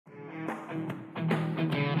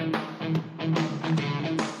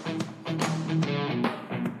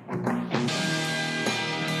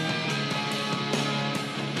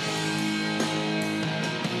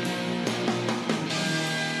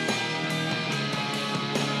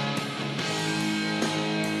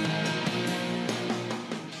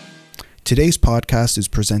Today's podcast is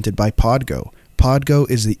presented by Podgo. Podgo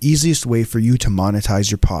is the easiest way for you to monetize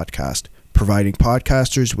your podcast, providing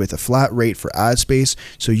podcasters with a flat rate for ad space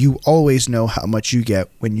so you always know how much you get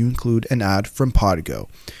when you include an ad from Podgo.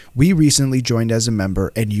 We recently joined as a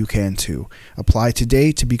member and you can too. Apply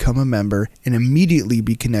today to become a member and immediately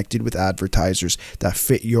be connected with advertisers that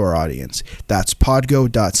fit your audience. That's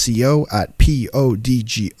podgo.co at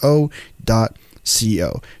podgo.co.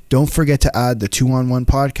 Don't forget to add the 2-on-1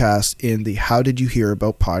 podcast in the How Did You Hear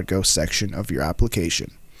About Podgo section of your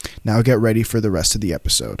application. Now get ready for the rest of the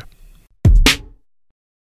episode.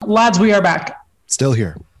 Lads, we are back. Still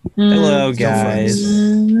here. Hello, guys.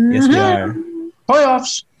 Yes, we are.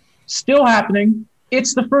 Playoffs still happening.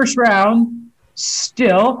 It's the first round.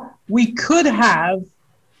 Still, we could have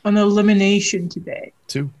an elimination today.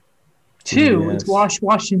 Two. Yes. It's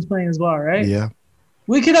Washington's playing as well, right? Yeah.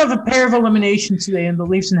 We could have a pair of eliminations today, and the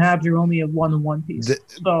Leafs and Habs are only a 1-1 piece.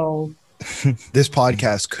 So this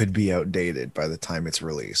podcast could be outdated by the time it's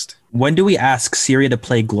released. When do we ask Syria to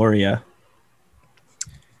play Gloria?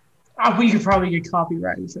 We could probably get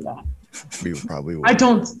copyrighted for that. We probably would. I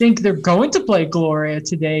don't think they're going to play Gloria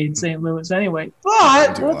today in St. Louis anyway,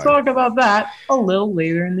 but we'll talk about that a little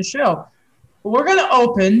later in the show. We're going to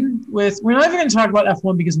open with – we're not even going to talk about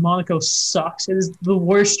F1 because Monaco sucks. It is the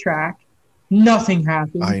worst track. Nothing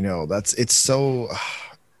happened. I know. It's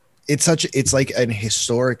like an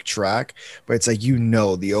historic track, but it's like,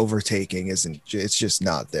 the overtaking it's just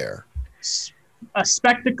not there. A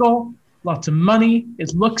spectacle, lots of money,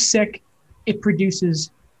 it looks sick, it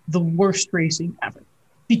produces the worst racing ever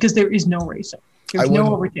because there is no racing. There's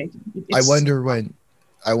no overtaking. I wonder when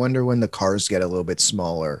the cars get a little bit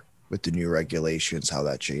smaller with the new regulations, how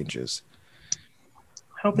that changes.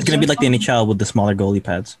 It's going to be like the NHL with the smaller goalie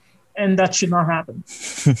pads. And that should not happen.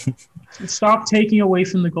 Stop taking away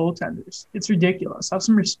from the goaltenders. It's ridiculous. Have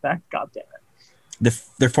some respect, goddammit.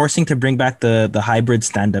 They're forcing to bring back the hybrid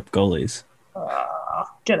stand-up goalies.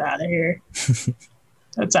 Get out of here.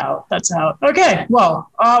 That's out. Okay, well,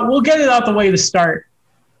 we'll get it out the way to start.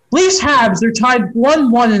 Leafs Habs, they're tied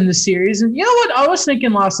 1-1 in the series. And you know what I was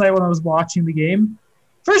thinking last night when I was watching the game?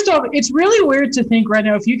 First off, it's really weird to think right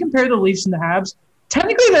now, if you compare the Leafs and the Habs,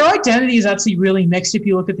 technically, their identity is actually really mixed if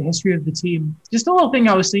you look at the history of the team. Just a little thing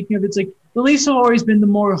I was thinking of. It's like the Leafs have always been the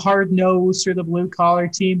more hard-nosed or the blue-collar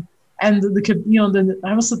team, and I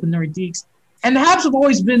almost said the Nordiques. And the Habs have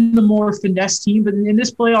always been the more finesse team, but in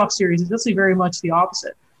this playoff series, it's actually very much the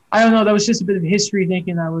opposite. I don't know. That was just a bit of history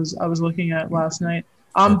thinking I was looking at last night.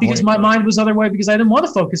 Because my mind was other way because I didn't want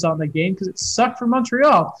to focus on that game because it sucked for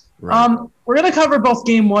Montreal. Right. We're going to cover both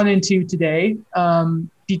game 1 and 2 today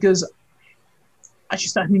because I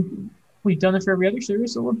think we've done it for every other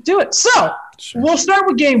series, so we'll do it. So We'll start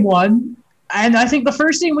with game 1. And I think the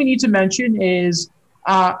first thing we need to mention is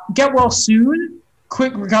get well soon.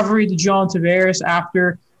 Quick recovery to John Tavares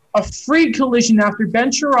after a freak collision after Ben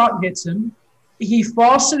Chiarot hits him. He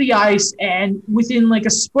falls to the ice, and within like a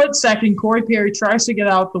split second, Corey Perry tries to get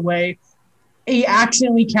out the way. He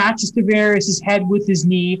accidentally catches Tavares' head with his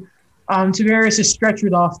knee. Tavares is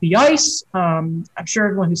stretchered off the ice. I'm sure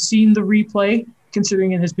everyone has seen the replay,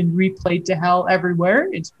 considering it has been replayed to hell everywhere.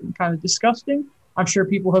 It's been kind of disgusting. I'm sure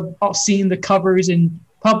people have all seen the covers in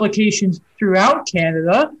publications throughout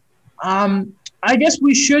Canada. I guess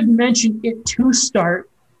we should mention it to start.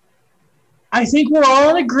 I think we're all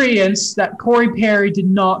in agreement that Corey Perry did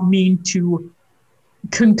not mean to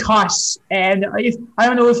concuss. And I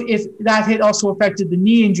don't know if that hit also affected the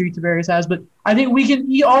knee injury Tavares has, but I think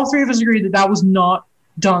all three of us agree that was not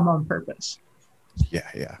done on purpose.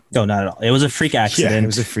 Yeah. No, not at all. It was a freak accident. Yeah, it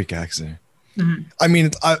was a freak accident. Mm-hmm. I mean,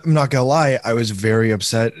 I'm not gonna lie. I was very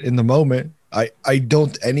upset in the moment. I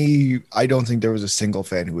don't think there was a single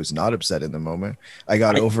fan who was not upset in the moment. I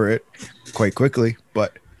got over it quite quickly,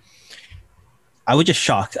 but I was just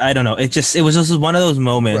shocked. I don't know. It was just one of those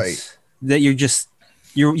moments that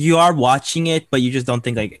you are watching it, but you just don't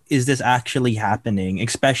think like, is this actually happening?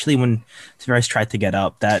 Especially when Tavares tried to get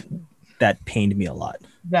up. That pained me a lot.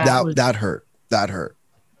 That hurt. That hurt.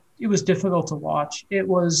 It was difficult to watch. It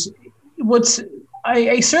was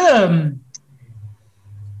I sort of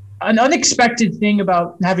an unexpected thing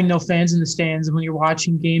about having no fans in the stands when you're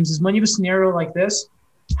watching games is when you have a scenario like this,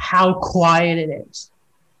 how quiet it is.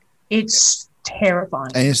 It's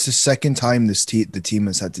terrifying. And it's the second time the team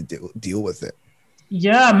has had to deal with it.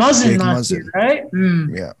 Yeah, Muzzin last year, right?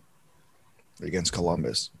 Mm. Yeah. Against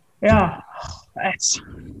Columbus. Yeah.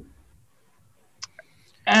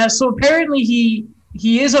 So apparently he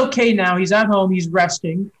is okay now. He's at home. He's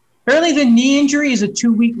resting. Apparently the knee injury is a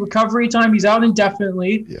 2-week recovery time. He's out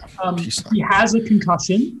indefinitely. Yeah, he has a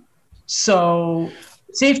concussion. So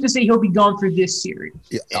safe to say he'll be gone for this series.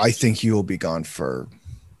 Yeah, I think he will be gone for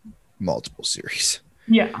multiple series.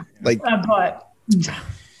 Yeah, like, but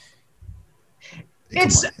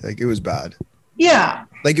it's like it was bad. Yeah,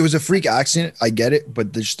 like it was a freak accident. I get it,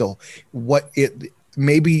 but there's still what it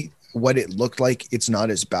looked like. It's not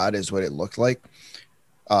as bad as what it looked like.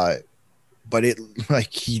 But it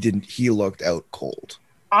like he looked out cold.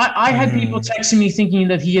 I had people texting me thinking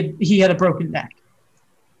that he had a broken neck.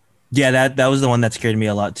 Yeah, that was the one that scared me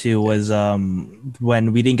a lot too. Was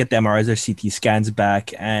when we didn't get the MRIs or CT scans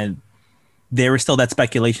back, and there was still that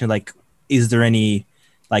speculation like, is there any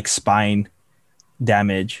like spine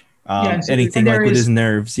damage? Anything like with his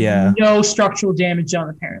nerves? Yeah, no structural damage done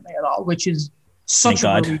apparently at all, which is such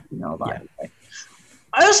a relief to know about. Yeah.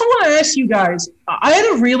 I also want to ask you guys. I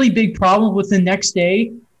had a really big problem with the next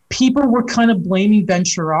day. People were kind of blaming Ben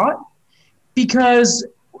Sherratt because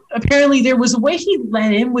apparently there was a way he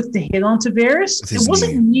led in with the hit on Tavares. It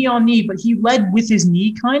wasn't knee on knee, but he led with his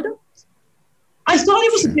knee kind of. I thought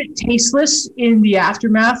it was a bit tasteless in the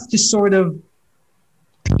aftermath to sort of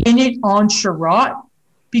pin it on Sherratt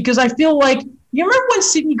because I feel like you remember when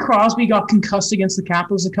Sidney Crosby got concussed against the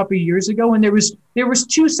Capitals a couple of years ago, and there was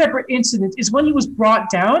two separate incidents. It's when he was brought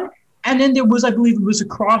down, and then there was, I believe, it was a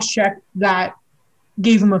cross check that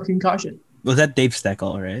gave him a concussion. Was that Dave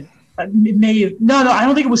Steckel, right? It may have. No, I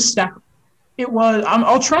don't think it was Steckel. It was.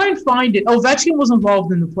 I'll try and find it. Ovechkin was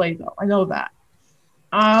involved in the play, though. I know that.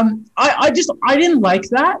 I didn't like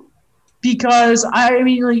that because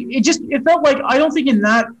it felt like I don't think in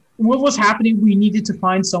that what was happening we needed to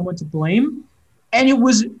find someone to blame. And it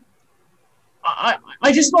was,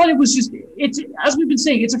 I just thought it was just, it's, as we've been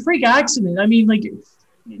saying, it's a freak accident. I mean, like,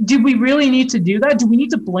 did we really need to do that? Do we need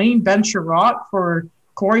to blame Ben Sherratt for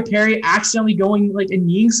Corey Perry accidentally going, like, and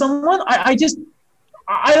kneeing someone? I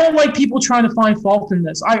don't like people trying to find fault in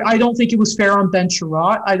this. I don't think it was fair on Ben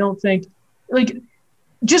Sherratt. I don't think, like,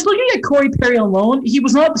 just looking at Corey Perry alone, he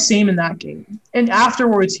was not the same in that game. And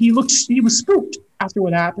afterwards, he was spooked after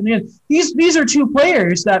what happened. And these are two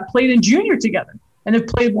players that played in junior together and have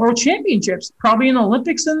played world championships, probably in the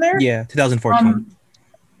Olympics in there. Yeah, 2014.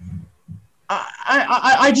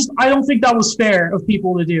 I don't think that was fair of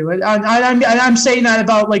people to do. And I'm saying that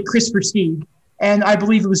about like Chris Versteeg. And I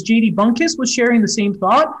believe it was JD Bunkus was sharing the same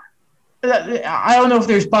thought. I don't know if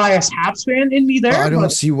there's biased Habs fan in me there. I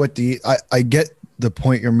don't see what I get the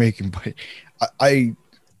point you're making, but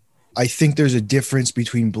I think there's a difference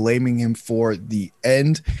between blaming him for the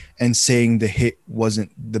end and saying the hit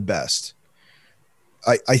wasn't the best.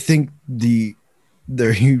 I think that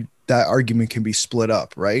argument can be split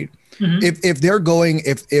up, right? Mm-hmm. If they're going,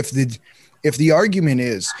 if the argument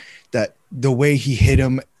is that the way he hit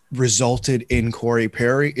him resulted in Corey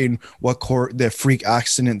Perry in the freak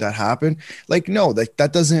accident that happened, like no,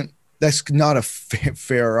 that's not a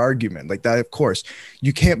fair argument. Like that, of course,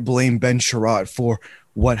 you can't blame Ben Sherratt for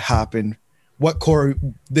what happened,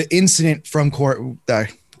 the incident from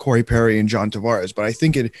Corey Perry and John Tavares. But I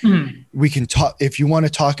think we can talk, if you want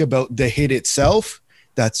to talk about the hit itself,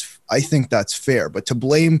 I think that's fair. But to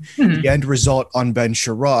blame the end result on Ben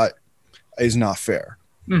Sherratt is not fair.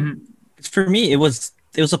 Mm-hmm. For me, it was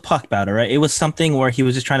a puck battle, right? It was something where he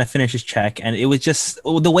was just trying to finish his check, and it was just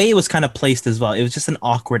the way it was kind of placed as well. It was just an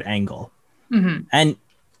awkward angle, and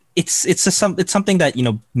it's something that, you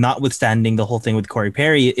know, notwithstanding the whole thing with Corey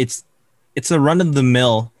Perry, it's a run of the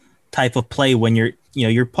mill type of play when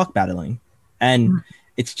you're puck battling, and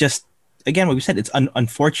it's just, again, what we said, it's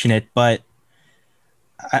unfortunate, but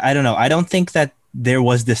I don't know. I don't think that there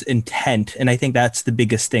was this intent, and I think that's the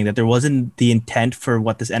biggest thing, that there wasn't the intent for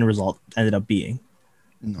what this end result ended up being.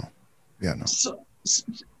 No. Yeah, no. So,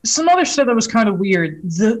 some other stuff that was kind of weird.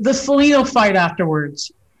 The Foligno fight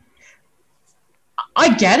afterwards.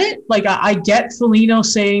 I get it. Like, I get Foligno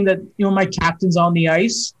saying that, you know, my captain's on the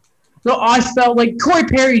ice. So I felt like Corey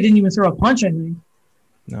Perry didn't even throw a punch, I think.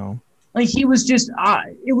 No. Like, he was just,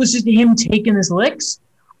 it was just him taking his licks.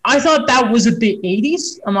 I thought that was a bit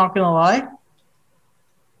 80s. I'm not going to lie.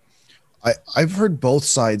 I've heard both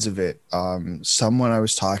sides of it. Someone I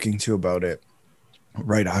was talking to about it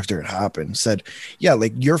right after it happened said, yeah,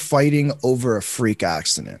 like, you're fighting over a freak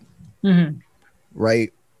accident. Mm-hmm.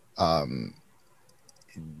 Right?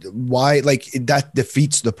 Why, like, that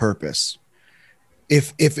defeats the purpose.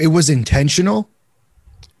 If it was intentional,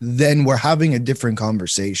 then we're having a different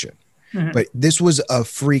conversation. Mm-hmm. But this was a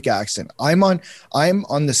freak accident. I'm on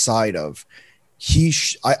the side of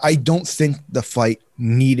I don't think the fight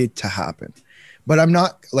needed to happen, but I'm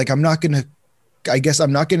not going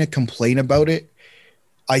to complain about it.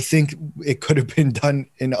 I think it could have been done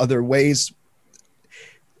in other ways.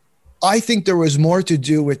 I think there was more to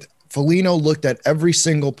do with Foligno looked at every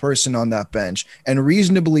single person on that bench, and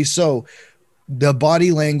reasonably so. The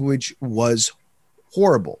body language was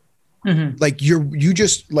horrible. Mm-hmm. Like you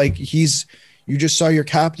just saw your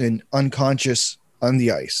captain unconscious on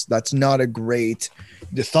the ice. That's not a great.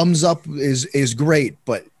 The thumbs up is great,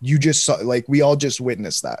 but you just saw, like, we all just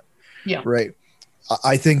witnessed that. Yeah. Right.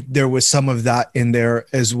 I think there was some of that in there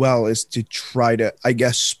as well, as to try to, I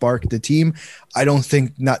guess, spark the team. I don't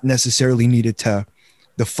think not necessarily the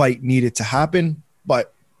fight needed to happen,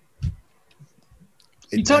 but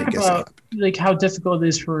you talk about like how difficult it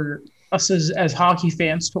is for us as hockey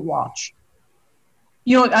fans to watch.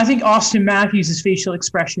 You know, I think Austin Matthews' facial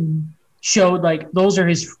expression showed like those are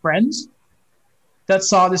his friends that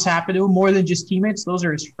saw this happen to him, more than just teammates. Those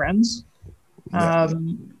are his friends. Yeah.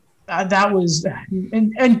 That was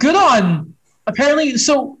and good on apparently.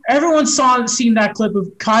 So everyone seen that clip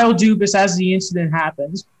of Kyle Dubas as the incident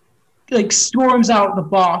happens, like storms out the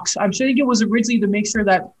box. I'm sure it was originally to make sure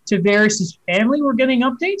that Tavares' family were getting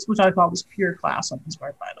updates, which I thought was pure class on his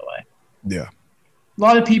part, by the way. Yeah. A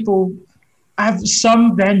lot of people have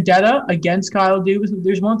some vendetta against Kyle Dubas.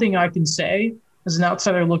 There's one thing I can say as an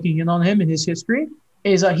outsider looking in on him and his history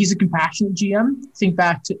is he's a compassionate GM. Think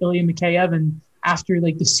back to Ilya Mikheyev and after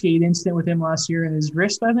like the skate incident with him last year and his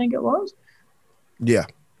wrist, I think it was. Yeah.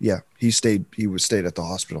 He stayed at the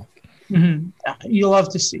hospital. Mm-hmm. You love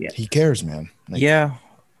to see it. He cares, man. Like, yeah.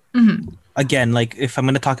 Mm-hmm. Again, like if I'm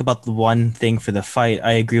going to talk about the one thing for the fight,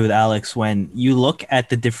 I agree with Alex. When you look at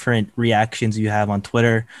the different reactions you have on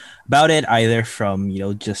Twitter about it, either from,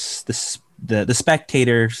 just the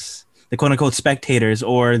spectators, the quote unquote spectators,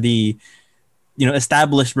 or the,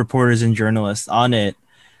 established reporters and journalists on it.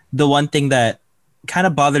 The one thing that kind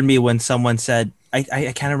of bothered me when someone said,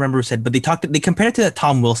 I can't remember who said, but they compared it to that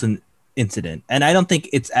Tom Wilson incident. And I don't think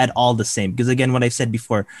it's at all the same, because again, what I said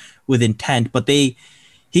before with intent, but they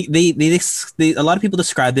a lot of people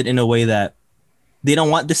described it in a way that they don't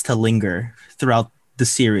want this to linger throughout the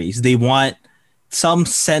series. They want some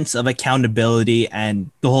sense of accountability and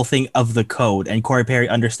the whole thing of the code, and Corey Perry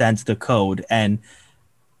understands the code, and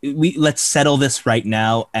let's settle this right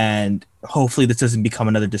now, and hopefully this doesn't become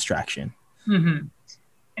another distraction. Mm-hmm.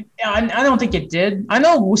 I don't think it did. I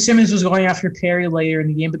know Simmons was going after Perry later in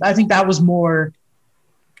the game, but I think that was more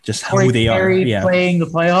just who they Perry are, playing the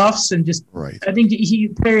playoffs, and just right. I think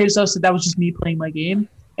Perry himself said that was just me playing my game,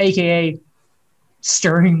 aka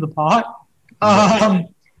stirring the pot,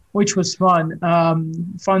 which was fun.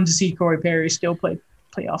 Fun to see Corey Perry still play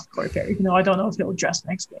playoff Corey Perry. I don't know if he'll address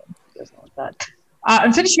next game. He doesn't like that.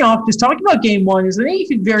 And finishing off, just talking about game one, is I think you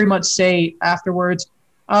could very much say afterwards.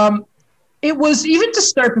 It was, even to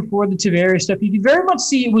start before the Tavares stuff, you could very much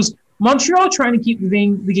see it was Montreal trying to keep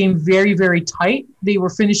the game very, very tight. They were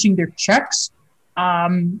finishing their checks.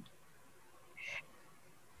 And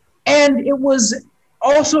it was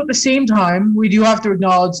also at the same time, we do have to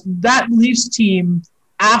acknowledge that Leafs team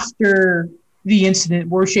after the incident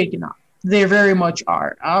were shaken up. They very much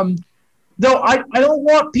are. Though I don't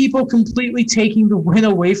want people completely taking the win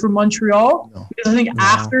away from Montreal, because I think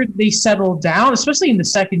after they settled down, especially in the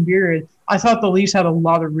second period, I thought the Leafs had a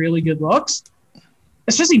lot of really good looks,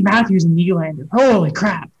 especially Matthews and Nylander. Holy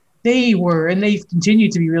crap. They were, and they've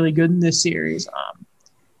continued to be really good in this series.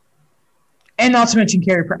 And not to mention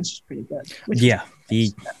Carey Price was pretty good.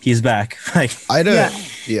 He's back. I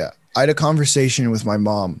had a conversation with my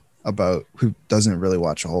mom about, who doesn't really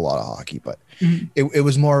watch a whole lot of hockey, but it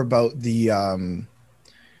was more about the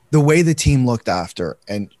way the team looked after,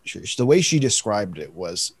 and the way she described it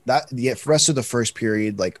was that the rest of the first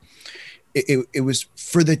period, like it was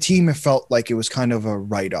for the team, it felt like it was kind of a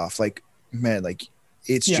write-off. Like, man, like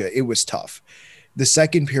it was tough. The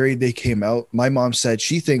second period they came out, my mom said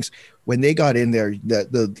she thinks when they got in there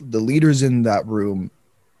that the leaders in that room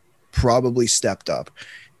probably stepped up,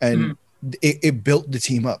 and it built the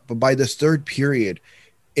team up. But by the third period,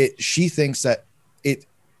 she thinks that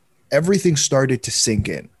everything started to sink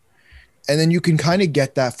in. And then you can kind of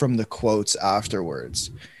get that from the quotes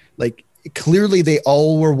afterwards. Like, clearly they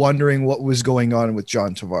all were wondering what was going on with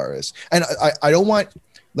John Tavares. And I don't want,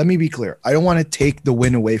 let me be clear, I don't want to take the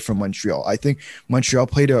win away from Montreal. I think Montreal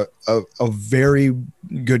played a very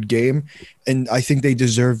good game, and I think they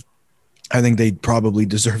probably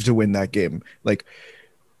deserve to win that game. Like,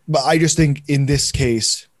 but I just think in this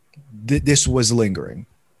case, this was lingering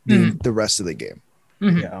the rest of the game.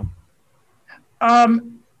 Yeah. I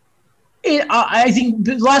think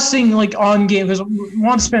the last thing, like, on game, because we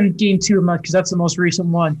want to spend game two because that's the most recent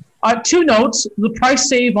one. 2 notes: the Price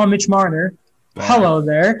save on Mitch Marner. Hello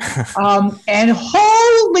there. And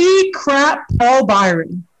holy crap, Paul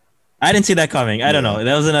Byron. I didn't see that coming. I don't know.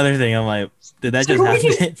 That was another thing. I'm like, did that just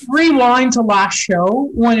happen? Rewind to last show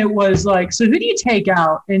when it was like, so who do you take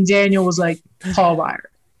out? And Daniel was like, Paul Byron.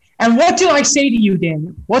 And what did I say to you,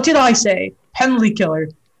 Daniel? What did I say? Penalty killer.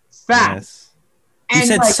 Fat. Yes. He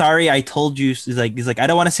said, like, sorry, I told you. He's like, I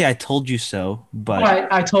don't want to say I told you so, but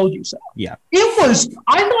I told you so. Yeah. It was,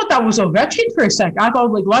 I thought that was Ovechkin for a second. I thought,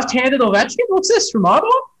 like, left-handed Ovechkin? What's this, from Ottawa?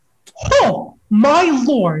 Oh, my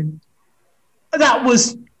Lord. That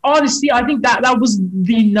was, honestly, I think that was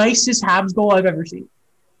the nicest Habs goal I've ever seen.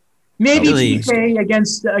 Maybe really? TK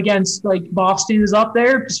against, like, Boston is up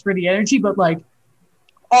there just for the energy, but, like,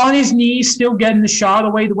 on his knees, still getting the shot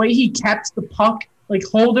away, the way he kept the puck, like,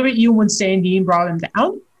 hold of it, you when Sandin brought him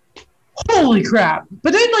down. Holy crap.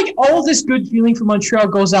 But then, like, all this good feeling from Montreal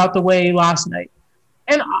goes out the way last night.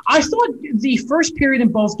 And I thought the first period in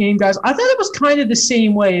both game, guys, I thought it was kind of the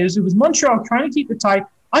same way. It was Montreal trying to keep it tight.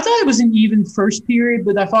 I thought it was an even first period,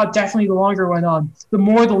 but I thought definitely the longer it went on, the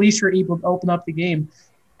more the Leafs were able to open up the game.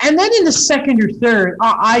 And then in the second or third,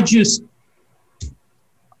 I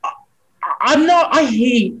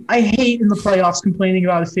hate in the playoffs complaining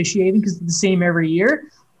about officiating because it's the same every year.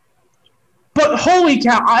 But holy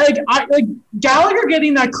cow, I like Gallagher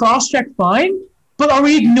getting that cross check fine, but are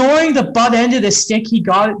we ignoring the butt end of the stick he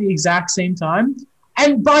got at the exact same time?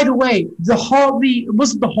 And by the way,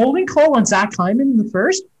 was it the holding call on Zach Hyman in the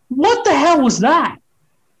first? What the hell was that?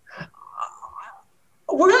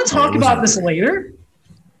 We're going to talk about this later.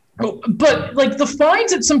 But like the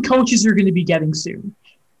fines that some coaches are going to be getting soon.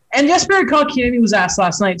 And Jesper Kotkaniemi was asked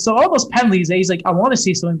last night, so all those penalties, he's like, I want to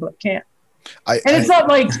see something, but I can't. It's not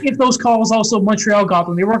like if those calls also Montreal got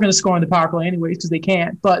them, they weren't going to score on the power play anyways because they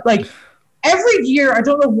can't. But like every year, I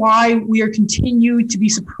don't know why we are continued to be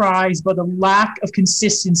surprised by the lack of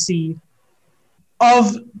consistency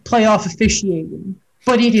of playoff officiating.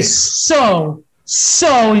 But it is so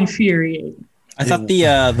infuriating. I thought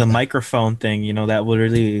the microphone thing, that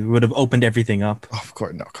would have opened everything up. Oh, of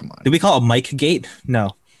course, no, come on. Did we call it Mike Gate?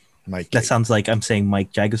 No. Mike that Gate. Sounds like I'm saying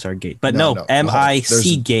Mike Jaguar Gate, but no,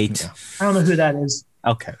 MIC Gate. Yeah. I don't know who that is.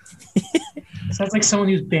 Okay. Sounds like someone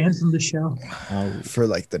who's banned from the show. For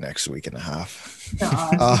like the next week and a half.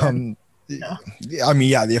 No. I mean,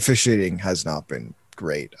 yeah, the officiating has not been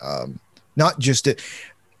great. Not just in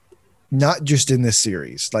this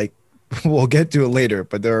series. Like we'll get to it later,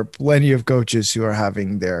 but there are plenty of coaches who are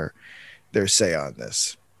having their say on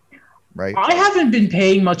this. Right. I haven't been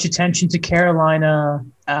paying much attention to Carolina,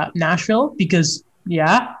 Nashville because,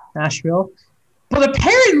 Nashville. But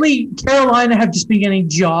apparently Carolina have just been getting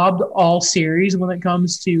jobbed all series when it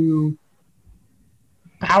comes to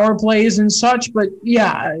power plays and such. But,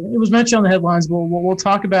 yeah, it was mentioned on the headlines, but we'll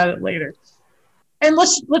talk about it later. And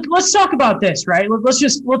let's talk about this, right?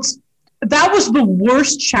 That was the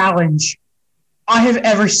worst challenge I have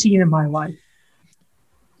ever seen in my life.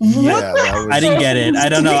 Yeah, I didn't get it. I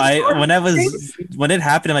don't know. When it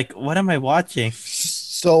happened, I'm like, what am I watching?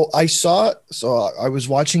 So I was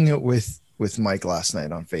watching it with Mike last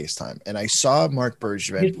night on FaceTime, and I saw Marc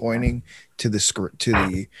Bergevin pointing to the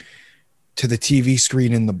TV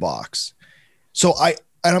screen in the box. So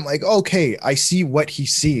I'm like, okay, I see what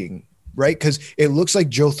he's seeing, right? Because it looks like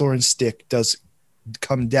Joe Thornton's stick does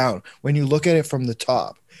come down when you look at it from the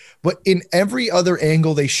top. But in every other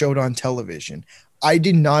angle they showed on television, I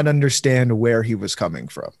did not understand where he was coming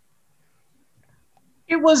from.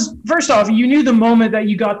 It was, first off, you knew the moment that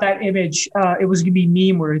you got that image, it was going to be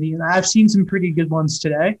meme worthy. And I've seen some pretty good ones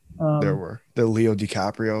today. There were the Leo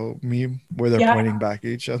DiCaprio meme where they're pointing back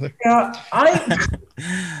at each other. Yeah,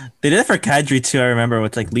 they did it for Kadri too. I remember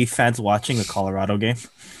with like Leaf fans watching the Colorado game.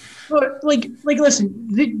 But like, listen,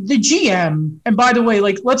 the GM, and by the way,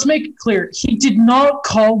 like, let's make it clear, he did not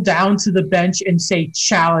call down to the bench and say,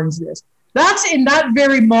 challenge this. That's in that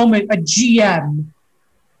very moment a GM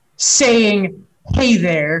saying, hey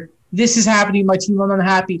there, this is happening, my team, I'm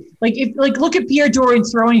unhappy. Look at Pierre Dorian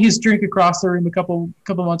throwing his drink across the room a couple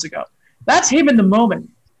months ago. That's him in the moment.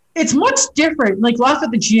 It's much different. Like, laugh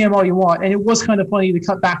at the GM all you want, and it was kind of funny to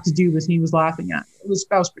cut back to Dubas, and he was laughing at it.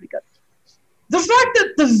 That was pretty good. The fact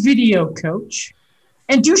that the video coach,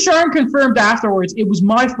 and Ducharme confirmed afterwards, it was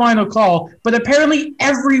my final call, but apparently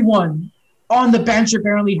everyone on the bench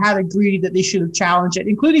apparently had agreed that they should have challenged it,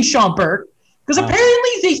 including Sean Burke, because apparently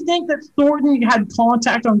they think that Thornton had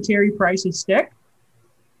contact on Carey Price's stick.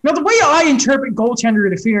 Now, the way I interpret goaltender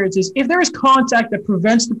interference is if there is contact that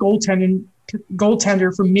prevents the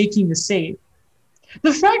goaltender from making the save.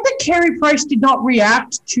 The fact that Carey Price did not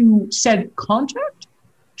react to said contact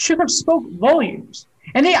should have spoke volumes.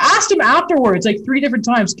 And they asked him afterwards, like 3 different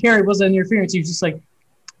times, Carey, was that interference? He was just like,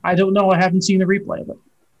 I don't know. I haven't seen the replay of it.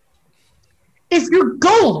 If your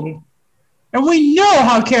goalie And we know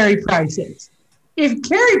how Carey Price is. If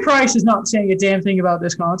Carey Price is not saying a damn thing about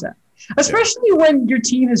this content, especially when your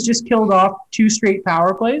team has just killed off 2 straight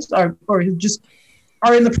power plays or just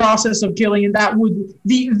are in the process of killing, and that would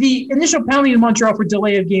the initial penalty in Montreal for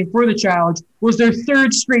delay of game for the challenge was their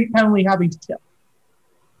 3rd straight penalty having to kill.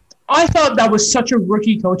 I thought that was such a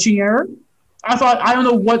rookie coaching error. I don't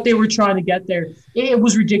know what they were trying to get there. It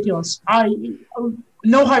was ridiculous.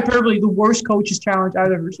 No hyperbole, the worst coach's challenge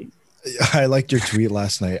I've ever seen. I liked your tweet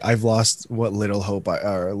last night. I've lost what little hope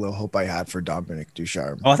I had for Dominic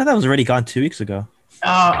Ducharme. Oh, I thought that was already gone 2 weeks ago.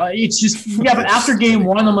 It's just but after game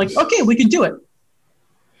 1, I'm like, okay, we can do it.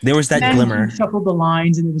 There was that glimmer. He shuffled the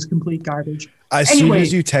lines, and it was complete garbage. As soon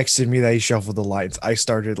as you texted me that he shuffled the lines, I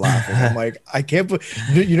started laughing. I'm like, I can't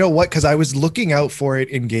believe. You know what? Because I was looking out for it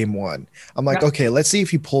in game 1. I'm like, okay, let's see if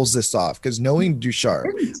he pulls this off. Because knowing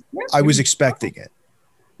Ducharme, I was expecting it.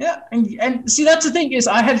 Yeah, and see, that's the thing is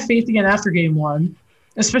I had faith again after game 1,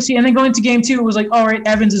 especially, and then going to game 2, it was like, all right,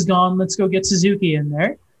 Evans is gone. Let's go get Suzuki in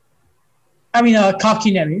there. I mean,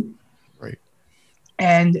 Kotkaniemi. Right.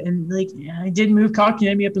 And like, I did move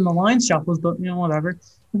Kotkaniemi up in the line shuffles, but whatever.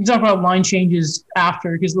 We can talk about line changes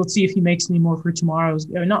after, because let's see if he makes any more for tomorrow's.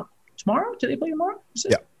 Not tomorrow? Do they play tomorrow?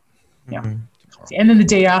 Yeah. Yeah. Mm-hmm. And then the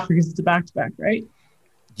day after, because it's a back-to-back, right?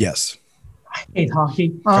 Yes. I hate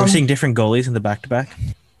hockey. Are we seeing different goalies in the back-to-back?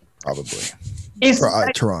 Probably.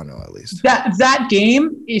 For Toronto, at least. That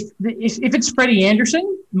game, if it's Freddie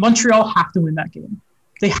Anderson, Montreal have to win that game.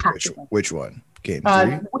 They have to win. Which one? Game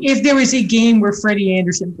 3? If there is a game where Freddie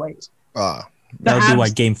Anderson plays. That would be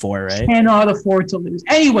like game 4, right? Cannot afford to lose.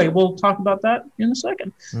 Anyway, we'll talk about that in a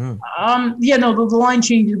second. The line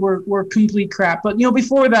changes were complete crap. But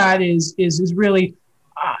before that is really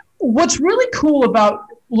what's really cool about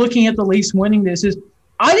looking at the Leafs winning this is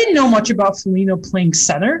I didn't know much about Foligno playing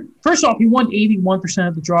center. First off, he won 81%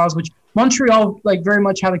 of the draws, which Montreal very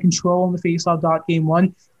much had a control in the faceoff dot game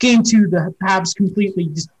 1. Game 2, the Habs completely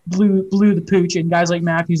just blew the pooch, and guys like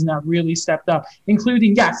Matthews and that really stepped up,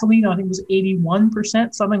 including Foligno, I think it was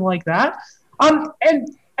 81%, something like that.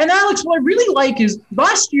 And Alex, what I really like is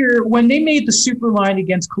last year when they made the super line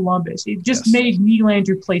against Columbus, it just made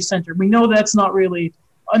Nylander play center. We know that's not really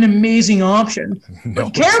an amazing option. No.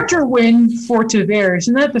 But character win for Tavares,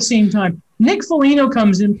 and at the same time, Nick Foligno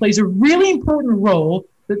comes in, plays a really important role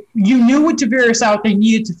that you knew with Tavares out, they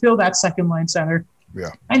needed to fill that second line center.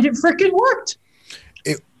 Yeah. And it freaking worked.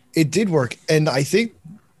 It did work. And I think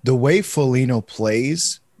the way Foligno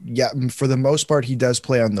plays, for the most part, he does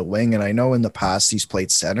play on the wing. And I know in the past he's played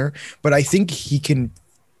center, but I think he can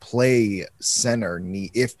play center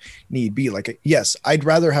if need be. Yes, I'd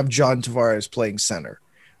rather have John Tavares playing center.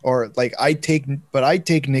 Or I'd take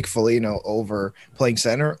Nick Foligno over playing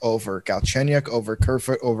center, over Galchenyuk, over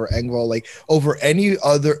Kerfoot, over Engvall, over any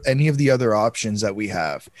of the other options that we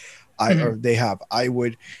have. They have. I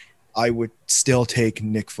would still take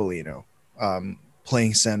Nick Foligno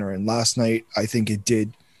playing center. And last night, I think it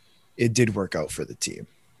did work out for the team.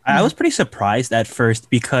 I was pretty surprised at first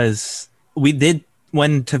because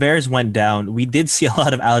when Tavares went down, we did see a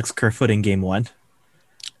lot of Alex Kerfoot in game 1.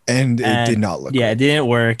 And it did not look good. It didn't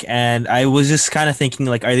work. And I was just kind of thinking,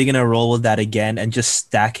 are they going to roll with that again and just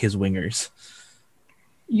stack his wingers?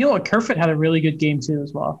 Kerfoot had a really good game too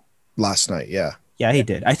as well. Last night, yeah. Yeah, he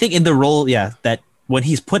did. I think in the role, that when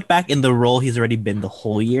he's put back in the role he's already been the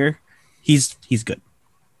whole year, he's good.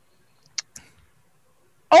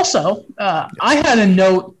 Also, I had a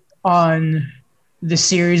note on the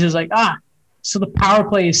series. It was so the power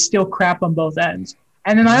play is still crap on both ends.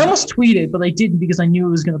 And then I almost tweeted, but I didn't because I knew it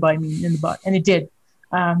was going to bite me in the butt. And it did.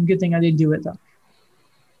 Good thing I didn't do it, though.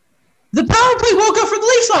 The power play woke up for the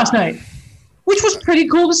Leafs last night, which was pretty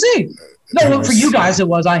cool to see. No, for you guys it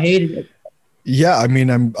was. I hated it. Yeah, I mean,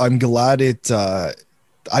 I'm glad it I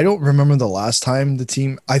don't remember the last time the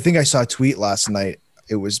team – I think I saw a tweet last night.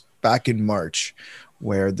 It was back in March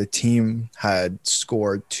where the team had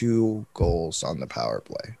scored 2 goals on the power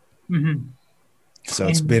play. Mm-hmm. So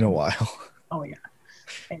it's been a while. Oh, yeah.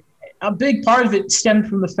 A big part of it stemmed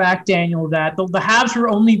from the fact, Daniel, that the Habs were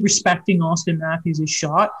only respecting Austin Matthews'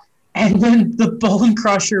 shot, and then the bone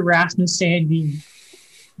crusher Rasmus Sandin,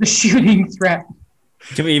 the shooting threat.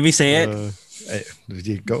 Can we say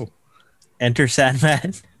it? Go. Enter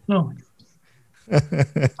Sandman. No. I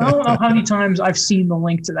don't know how many times I've seen the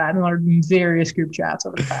link to that in our various group chats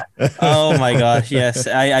over the past. Oh my gosh, yes.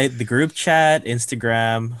 I the group chat,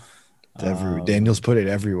 Instagram. Daniel's put it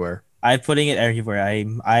everywhere. I'm putting it everywhere.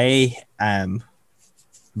 I am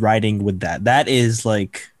riding with that. That is I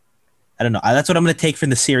don't know. That's what I'm going to take from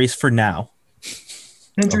the series for now.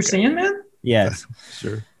 Enter Sandman? Yes.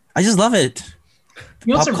 Sure. I just love it.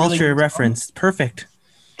 You know what's Pop a really culture good song? reference. Perfect.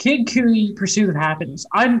 Kid Cudi, Pursuit of Happiness.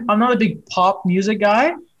 I'm not a big pop music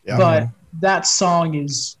guy, Yeah. but that song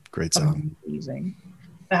is Great song. amazing.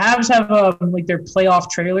 The Habs have like their playoff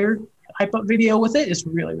trailer hype up video with it. It's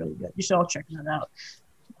really, really good. You should all check that out.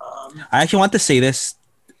 I actually want to say this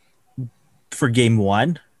for game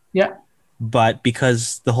 1, Yeah. but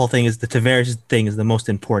because the whole thing is the Tavares thing is the most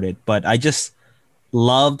important. But I just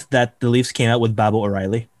loved that the Leafs came out with Babel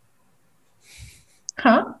O'Reilly.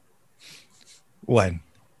 Huh? When?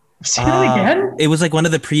 Say that again? It was like one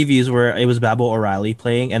of the previews where it was Babel O'Reilly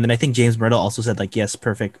playing, and then I think James Myrtle also said like, yes,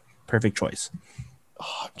 perfect choice.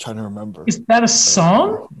 Oh, I'm trying to remember. Is that a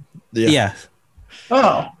song? Yeah.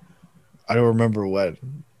 Oh. I don't remember what.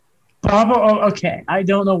 Bravo. Oh, okay. I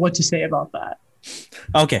don't know what to say about that.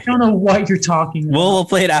 Okay. I don't know what you're talking about. We'll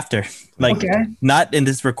play it after. Like, okay. not in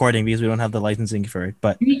this recording because we don't have the licensing for it,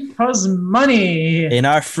 but Because money. in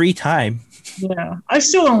our free time. Yeah. I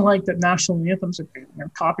still don't like that national anthems are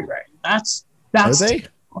copyrighted. That's Are they?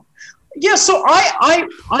 Yeah, so I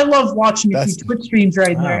love watching a few Twitch streams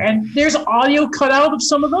right there, and there's audio cut out of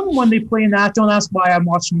some of them when they play in that. Don't ask why I'm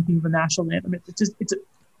watching anything of a national anthem.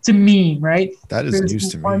 It's a meme, right? That is news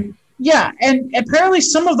to me. Yeah, and apparently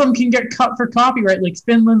some of them can get cut for copyright, like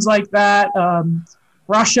Finland's like that.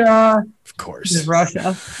 Russia, of course, is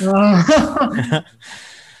Russia.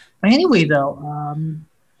 Anyway, though,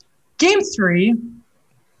 Game 3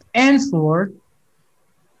 and 4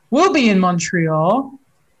 will be in Montreal.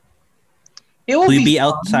 It will you be fun.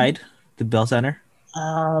 outside the Bell Center?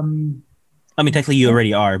 I mean, technically you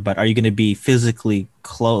already are, but are you going to be physically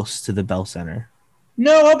close to the Bell Center?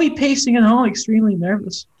 No, I'll be pacing at home, extremely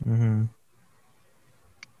nervous. Mm-hmm.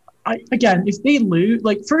 Again, if they lose,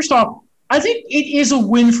 like, first off, I think it is a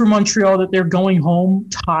win for Montreal that they're going home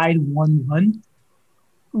tied 1-1.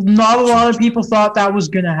 Not a lot of people thought that was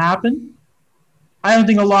going to happen. I don't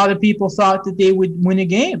think a lot of people thought that they would win a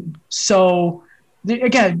game. So,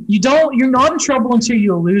 again, you're not in trouble until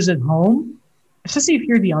you lose at home, especially if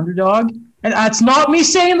you're the underdog. And that's not me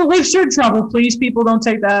saying the Leafs are in trouble. Please, people, don't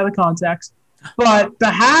take that out of context. But the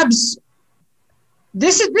Habs,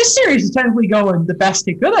 this series is technically going the best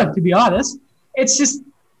they could have, to be honest. It's just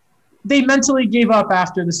they mentally gave up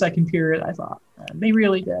after the second period, I thought. They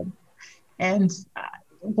really did. And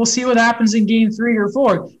we'll see what happens in Game 3 or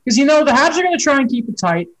 4. Because, the Habs are going to try and keep it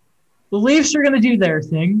tight. The Leafs are going to do their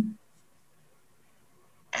thing.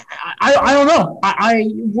 I don't know.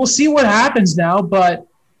 We'll see what happens now, but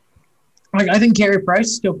I think Carey Price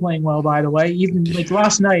is still playing well, by the way. Even like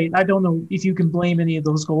last night, I don't know if you can blame any of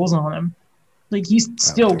those goals on him. Like, he's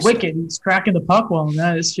still wicked. He's cracking the puck well, and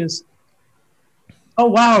that is just... Oh,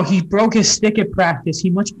 wow, he broke his stick at practice. He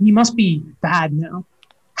must be bad now.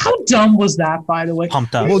 How dumb was that, by the way?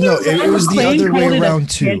 Pumped up. Well, no, it was the other way around,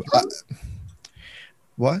 too.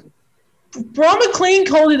 What? Ron McLean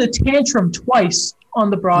called it a tantrum twice on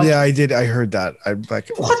the broadcast. Yeah, I did. I heard that.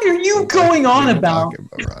 What are you going on about?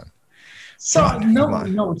 So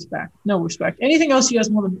no respect. No respect. Anything else you guys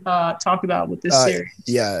want to talk about with this series?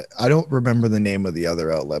 Yeah, I don't remember the name of the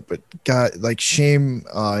other outlet, but shame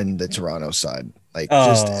on the Toronto side.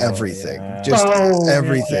 Just everything. Yeah.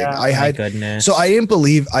 Everything. Yeah. I had goodness. So I didn't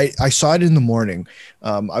believe I saw it in the morning.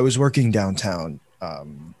 I was working downtown.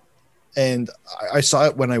 And I saw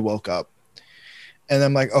it when I woke up. And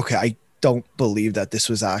I'm like, okay, I don't believe that this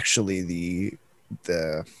was actually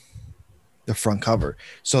the front cover.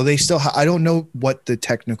 So they still I don't know what the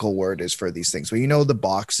technical word is for these things, but the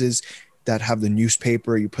boxes that have the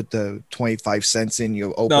newspaper, you put the 25 cents in,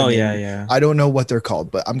 you open yeah. I don't know what they're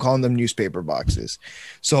called, but I'm calling them newspaper boxes.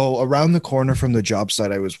 So around the corner from the job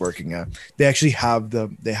site I was working at, they actually have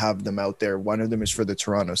them out there. One of them is for the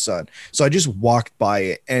Toronto Sun. So I just walked by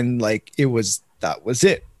it, and that was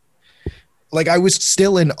it. I was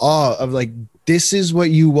still in awe of this is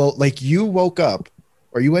what you woke up,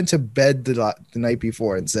 or you went to bed the night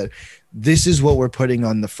before and said, this is what we're putting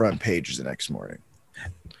on the front page the next morning.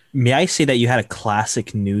 May I say that you had a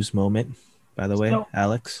classic news moment, by the way,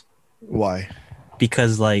 Alex? Why?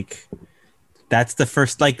 Because that's the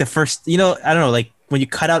first, I don't know, when you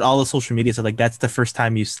cut out all the social media stuff, that's the first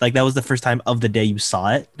time that was the first time of the day you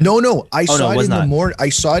saw it. No, I saw it in the morning. I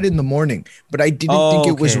saw it in the morning, but I didn't think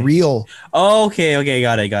it was real. Oh, okay,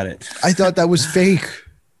 got it. I thought that was fake.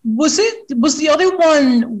 Was the other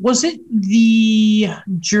one? Was it the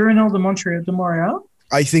Journal de Montréal?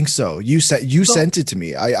 I think so. You sent it to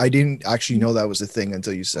me. I didn't actually know that was a thing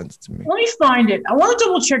until you sent it to me. Let me find it. I want to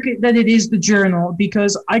double check it that it is the Journal,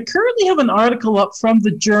 because I currently have an article up from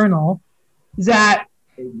the Journal that,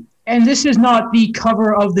 and this is not the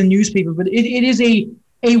cover of the newspaper, but it is a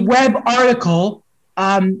web article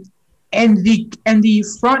and the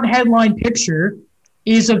front headline picture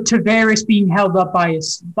is of Tavares being held up by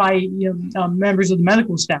members of the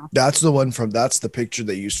medical staff. That's the picture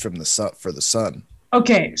they used from the Sun for the Sun.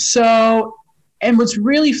 Okay, so, and what's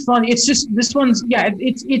really funny, it's just this one's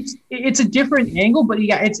it's a different angle, but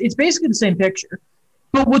it's basically the same picture.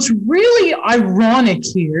 But what's really ironic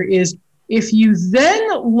here is if you then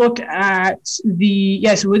look at so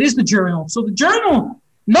it is the Journal. So the Journal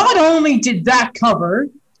not only did that cover,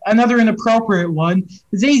 another inappropriate one,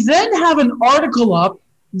 they then have an article up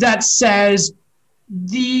that says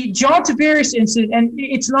the John Tavares incident, and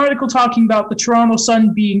it's an article talking about the Toronto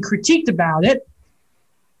Sun being critiqued about it,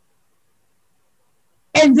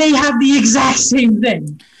 and they have the exact same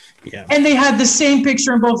thing. Yeah. And they had the same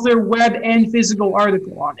picture in both their web and physical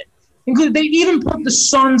article on it. They even put the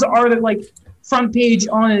Sun's article, front page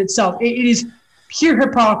on it itself. It is pure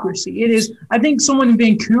hypocrisy. It is. I think someone in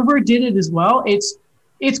Vancouver did it as well.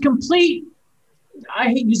 It's complete. I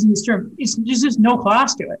hate using this term. There's just no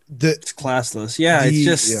class to it. It's classless. Yeah, it's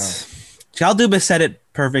just. Kyle Dubas said it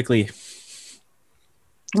perfectly.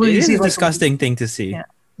 Well, it is a disgusting thing to see. Yeah.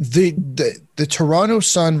 The Toronto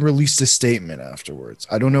Sun released a statement afterwards.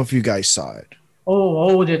 I don't know if you guys saw it.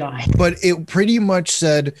 Oh, did I? But it pretty much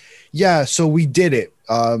said, yeah, so we did it.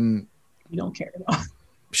 You don't care though.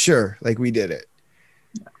 Sure, we did it.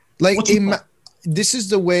 This is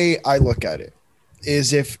the way I look at it.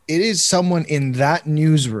 Is if it is someone in that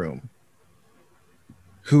newsroom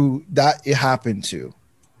who that it happened to,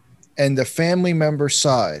 and the family member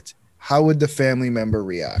saw it, how would the family member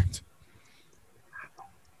react?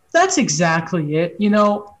 That's exactly it.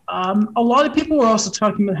 A lot of people were also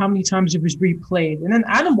talking about how many times it was replayed. And then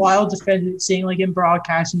Adam Wilde defended it, saying, in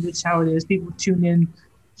broadcasting, that's how it is. People tune in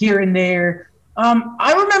here and there.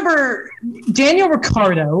 I remember Daniel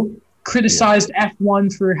Ricciardo criticized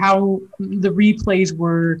F1 for how the replays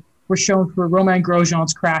were shown for Romain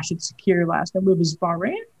Grosjean's crash at Sakir last time. It was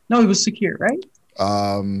Bahrain? No, it was Sakir, right?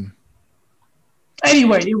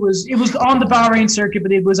 Anyway, it was on the Bahrain circuit,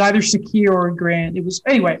 but it was either Sakir or Grant. It was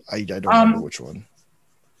anyway. I don't remember which one.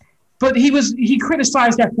 But he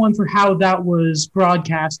criticized F1 for how that was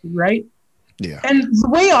broadcasted, right? Yeah. And the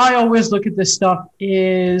way I always look at this stuff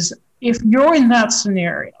is if you're in that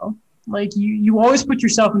scenario, you always put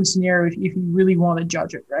yourself in a scenario if you really want to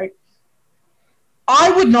judge it, right? I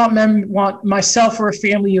would not want myself or a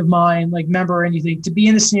family of mine, member or anything, to be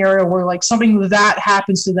in a scenario where something that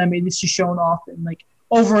happens to them and it's just shown off and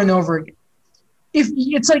over and over again. If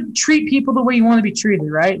it's treat people the way you want to be treated,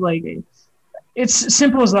 right? It's as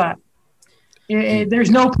simple as that. There's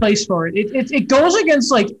no place for it. It goes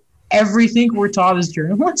against everything we're taught as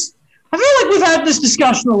journalists. I feel like we've had this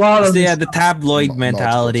discussion a lot of. Yeah, the tabloid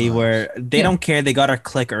mentality where they don't care. They got our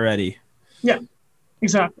click already. Yeah,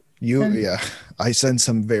 exactly. I send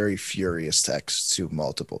some very furious texts to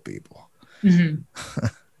multiple people,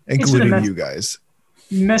 including you guys.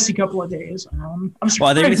 Messy couple of days.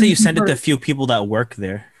 I think you send it to a few people that work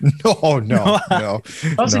there. No. I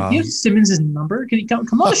was like, do you have Simmons' number? Can he come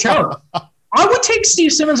on the show? I would take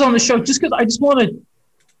Steve Simmons on the show just because I just want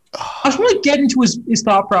to get into his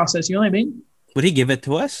thought process. You know what I mean? Would he give it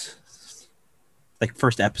to us?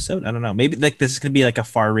 First episode? I don't know. Maybe this is going to be a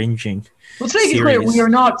far-ranging Let's make it clear, we are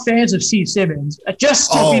not fans of Steve Simmons.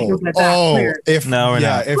 Just so people get that clear. If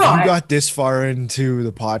you got this far into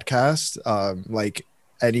the podcast,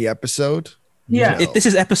 any episode. Yeah. If this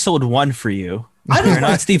is episode 1 for you, you're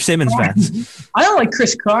not Steve Simmons fans. I don't like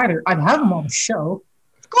Chris Kreider. I'd have him on the show.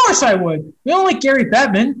 Of course I would. We don't like Gary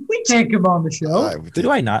Bettman. We take him on the show. Who do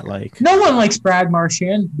I not like? No one likes Brad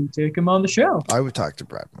Marchand. We take him on the show. I would talk to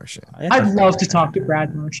Brad Marchand. I'd love to talk to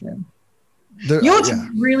Brad Marchand. You know what's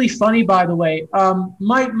really funny, by the way?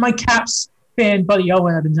 My Caps fan buddy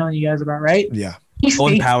Owen, I've been telling you guys about, right? Yeah.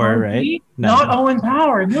 Owen Power, right? Not Owen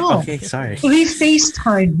Power, no. Okay, sorry. So he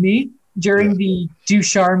FaceTimed me during the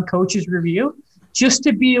Ducharme coaches review just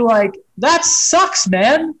to be like, that sucks,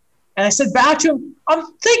 man. And I said back to him,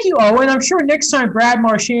 thank you, Owen. I'm sure next time Brad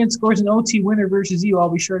Marchand scores an OT winner versus you, I'll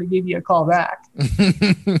be sure to give you a call back.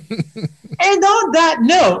 And on that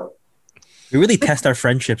note, we really test our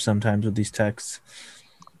friendship sometimes with these texts.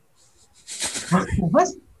 What?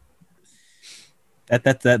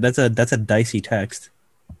 That's a dicey text.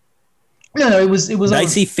 No, it was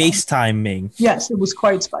dicey FaceTiming. Yes, it was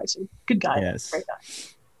quite spicy. Good guy. Yes. Great guy.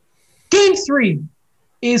 Game 3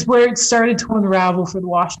 is where it started to unravel for the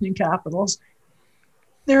Washington Capitals.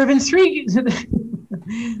 There have been 3.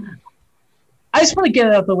 I just want to get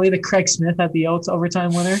it out of the way that Craig Smith had the Oates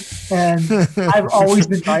overtime winner, and I've always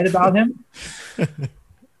been right about him.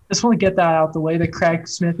 Just want to get that out the way that Craig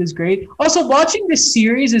Smith is great. Also, watching this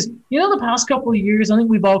series is, the past couple of years, I think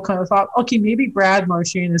we've all kind of thought, okay, maybe Brad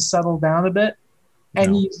Marchand has settled down a bit.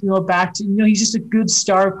 And he's, back to, he's just a good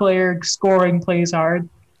star player, scoring, plays hard.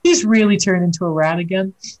 He's really turned into a rat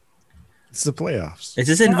again. It's the playoffs. It's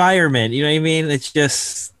this environment, you know what I mean? It's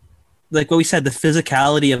just like what we said, the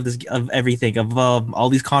physicality of everything, of all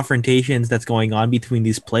these confrontations that's going on between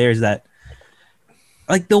these players that,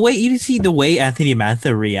 like the way you see the way Anthony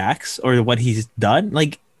Mantha reacts or what he's done,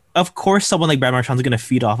 like of course someone like Brad Marchand's going to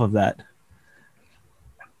feed off of that.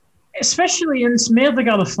 Especially, and Mantha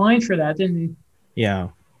got a fine for that, didn't he? Yeah.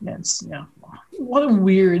 What a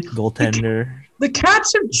weird goaltender. The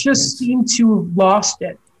Caps have just seemed to have lost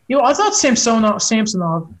it. I thought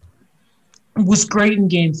Samsonov was great in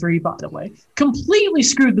Game 3, by the way. Completely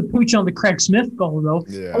screwed the pooch on the Craig Smith goal, though.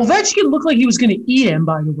 Yeah. Ovechkin looked like he was going to eat him,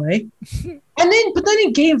 by the way. But then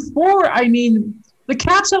in Game 4, I mean, the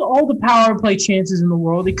Caps had all the power play chances in the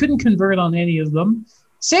world. They couldn't convert on any of them.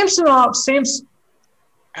 I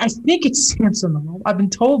think it's Samsonov. I've been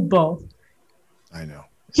told both. I know.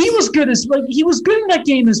 He was good in that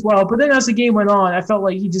game as well. But then as the game went on, I felt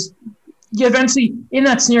like eventually in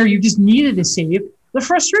that scenario, you just needed a save. The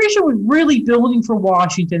frustration was really building for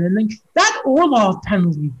Washington. And then that Orlov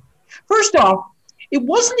penalty, first off, it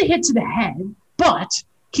wasn't a hit to the head, but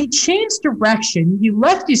he changed direction. He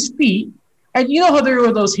left his feet. And you know how there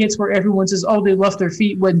were those hits where everyone says, oh, they left their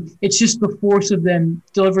feet when it's just the force of them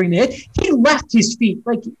delivering the hit. He left his feet,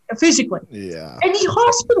 like physically. Yeah. And he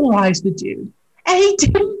hospitalized the dude. And he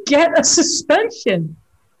didn't get a suspension.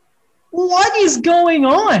 What is going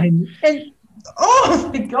on? And oh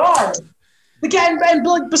my God. Again,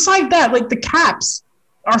 and beside that, the Caps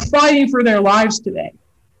are fighting for their lives today.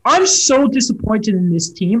 I'm so disappointed in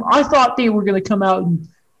this team. I thought they were going to come out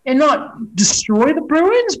and not destroy the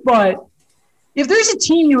Bruins, but if there's a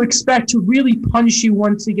team you expect to really punish you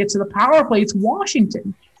once they get to the power play, it's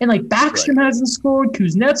Washington. And Backstrom hasn't scored,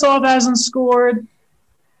 Kuznetsov hasn't scored.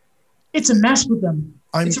 It's a mess with them.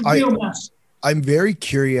 It's a real mess. I'm very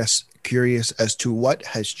curious as to what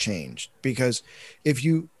has changed, because if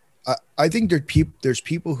you I think there's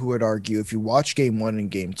people who would argue, if you watch Game 1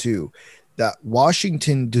 and Game 2, that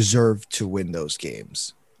Washington deserved to win those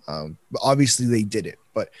games. Obviously they did it,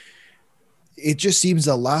 but it just seems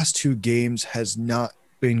the last two games has not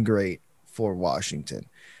been great for Washington.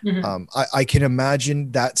 Mm-hmm. I can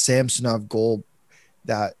imagine that Samsonov goal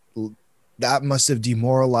that must have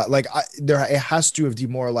demoralized. It has to have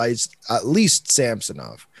demoralized at least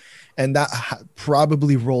Samsonov, and that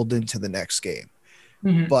probably rolled into the next game.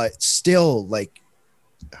 Mm-hmm. But still,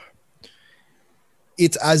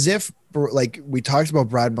 it's as if, we talked about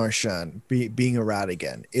Brad Marchand being a rat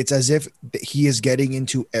again. It's as if he is getting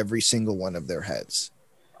into every single one of their heads.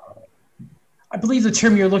 I believe the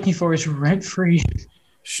term you're looking for is rent-free.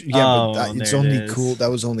 Yeah, but it's only cool. That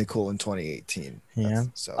was only cool in 2018. Yeah.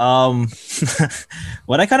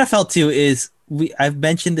 What I kind of felt too is I've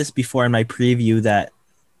mentioned this before in my preview that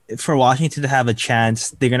for Washington to have a chance,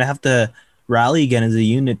 they're gonna have to rally again as a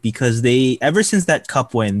unit, because ever since that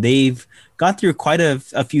cup win, they've gone through quite a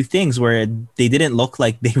few things where they didn't look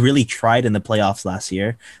like they really tried in the playoffs last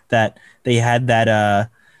year. That they had that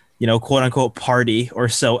quote unquote party or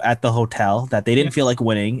so at the hotel that they didn't feel like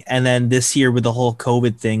winning. And then this year with the whole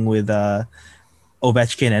COVID thing with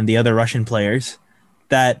Ovechkin and the other Russian players,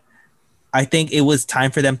 that I think it was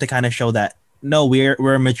time for them to kind of show that, no, we're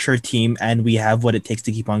a mature team and we have what it takes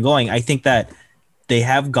to keep on going. I think that they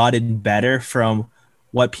have gotten better from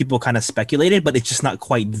what people kind of speculated, but it's just not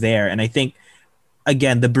quite there. And I think,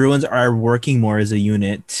 again, the Bruins are working more as a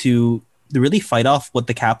unit to really fight off what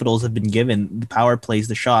the Capitals have been given, the power plays,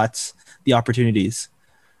 the shots, the opportunities.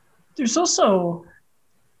 There's also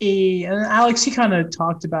and Alex, he kind of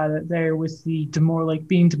talked about it there with the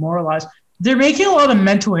being demoralized. They're making a lot of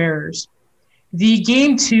mental errors. The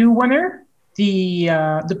Game 2 winner, the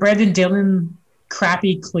Brandon Dillon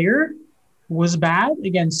crappy clear was bad.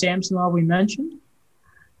 Again, Samsonov we mentioned.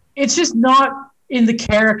 It's just not in the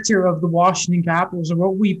character of the Washington Capitals or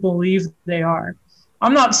what we believe they are.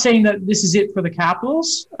 I'm not saying that this is it for the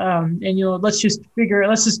Capitals. Let's just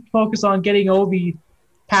focus on getting Ovi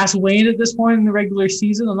past Wayne at this point in the regular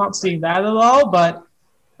season. I'm not saying that at all,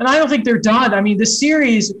 and I don't think they're done. I mean, the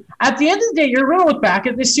series, at the end of the day, you're going to look back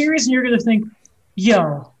at this series and you're going to think,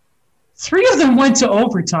 3 of them went to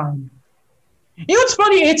overtime. You know what's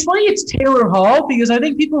funny? It's Taylor Hall, because I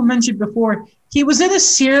think people mentioned before, he was in a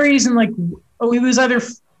series and he was either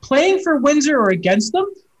playing for Windsor or against them.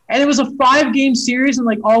 And it was a 5-game series,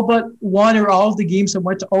 and all but one or all of the games that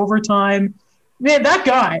went to overtime. Man, that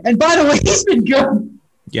guy. And by the way, he's been good.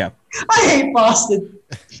 Yeah. I hate Boston.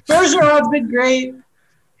 Bergeron's been great.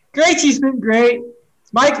 Krejci's been great.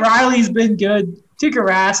 Mike Riley's been good. Tuukka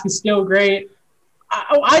Rask is still great.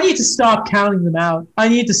 I need to stop counting them out. I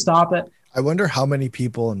need to stop it. I wonder how many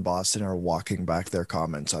people in Boston are walking back their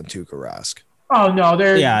comments on Tuukka Rask. Oh, no.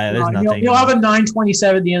 There's nothing. He'll have a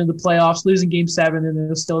 9-27 at the end of the playoffs, losing Game 7, and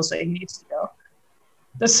they'll still say he needs to go.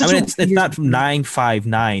 That's such it's not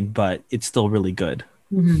 9.59, but it's still really good.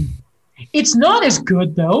 Mm-hmm. It's not as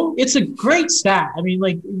good, though. It's a great stat. I mean,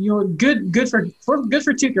 good for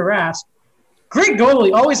Tuukka Rask. Great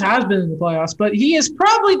goalie, always has been in the playoffs, but he is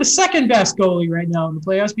probably the second best goalie right now in the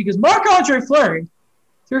playoffs because Marc-Andre Fleury,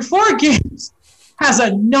 through 4 games, has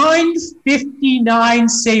a .959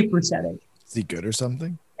 save percentage. Is he good or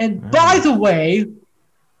something? And by the way,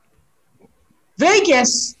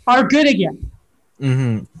 Vegas are good again.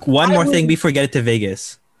 Mm-hmm. One more thing before we get it to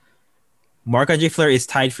Vegas. Marc-Andre Fleury is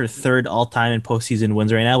tied for 3rd all-time in postseason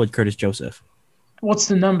wins right now with Curtis Joseph. What's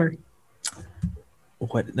the number?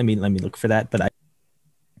 What? Let me look for that. But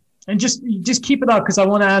and just keep it up because I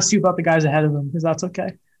want to ask you about the guys ahead of him because that's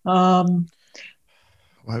okay.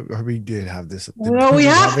 We did have this. Well, we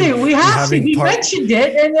have to. We have to. He mentioned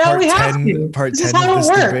it, and now we have to. Part this 10 is how of it this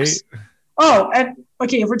works. debate. Oh, and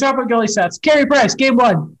okay, if we're talking about goalie stats, Carey Price, Game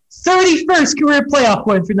 1, 31st career playoff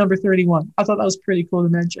win for number 31. I thought that was pretty cool to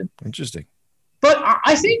mention. Interesting. But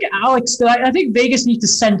I think, Alex, I think Vegas needs to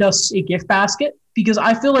send us a gift basket because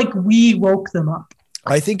I feel like we woke them up.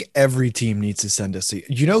 I think every team needs to send us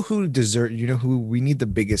you know who we need the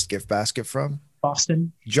biggest gift basket from?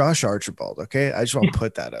 Boston. Josh Archibald, okay? I just want to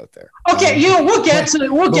put that out there. Okay, we'll get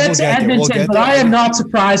to Edmonton, but I am not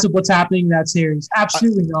surprised at what's happening in that series.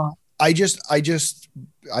 Absolutely not. I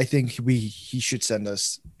think he should send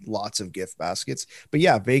us lots of gift baskets. But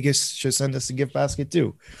yeah, Vegas should send us a gift basket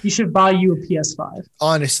too. He should buy you a PS5.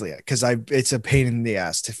 Honestly, because it's a pain in the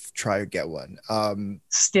ass to try to get one.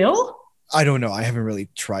 Still? I don't know. I haven't really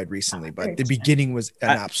tried recently, but the beginning was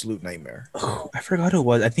an absolute nightmare. I forgot who it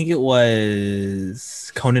was. I think it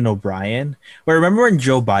was Conan O'Brien. But remember when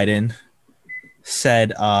Joe Biden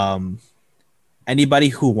said anybody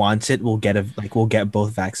who wants it will get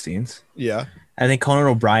both vaccines? Yeah. I think Conan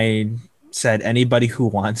O'Brien said anybody who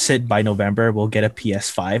wants it by November will get a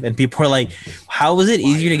PS5. And people are like, how is it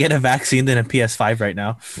easier to get a vaccine than a PS5 right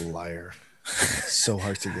now? Liar. So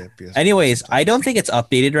hard to get PS5. Anyways, I don't think it's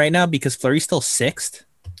updated right now because Fleury's still 6th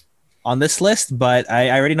on this list, but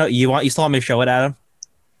I already know you still want me to show it, Adam?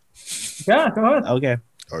 Yeah, go ahead. Okay.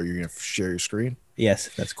 Are you going to share your screen? Yes,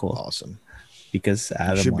 that's cool. Awesome. Because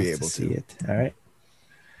Adam should wants be able to see it. All right.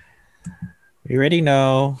 We already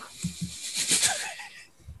know.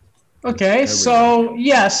 Okay, so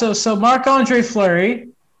Marc-Andre Fleury.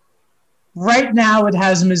 Right now, it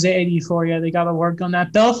has him as 84. Yeah, they got to work on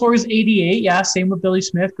that. Belfour is 88. Yeah, same with Billy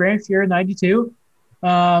Smith. Grant Fuhr, 92.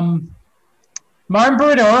 Martin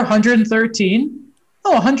Brodeur, 113.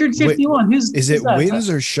 Oh, 151. Wait, is it wins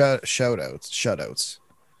or shutouts?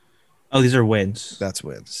 Oh, these are wins. That's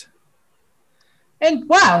wins. And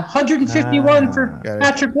wow, 151 for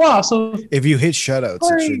Patrick Waugh. So if you hit shutouts,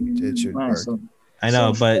 it should work. I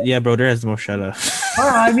know, but yeah, Brodeur has the most shutouts.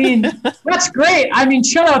 I mean, that's great. I mean,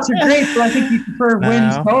 shutouts are great, but I think you prefer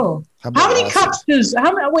wins total. How many cups does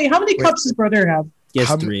Brodeur have?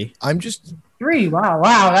 Yes, 3. I'm just 3. Wow,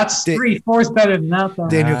 that's 3. 4 is better than that, though.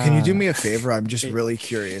 Daniel, can you do me a favor? I'm just really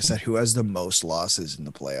curious at who has the most losses in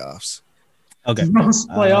the playoffs. Okay. Most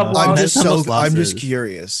playoff losses. I'm just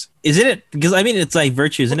curious. Isn't it? Because I mean, it's like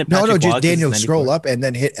virtue, isn't it? No, just Daniel, scroll up and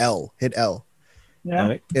then hit L. Hit L. Yeah.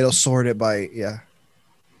 Okay. It'll sort it by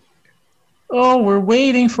Oh, we're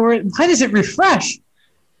waiting for it. Why does it refresh?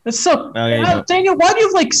 That's so. Okay, Daniel, why do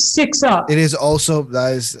you have 6 up? It is also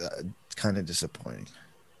that is kind of disappointing.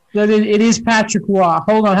 But it is Patrick Waugh.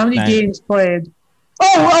 Hold on, how many games played?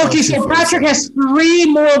 Oh, okay. So Patrick has 3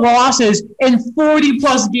 more losses in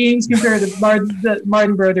 40+ games compared to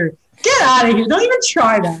Martin Brodeur. Get out of here! Don't even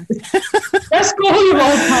try that. Best goalie of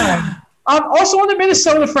all time. Also on the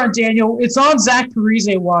Minnesota front, Daniel, it's on Zach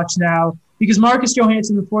Parise watch now because Marcus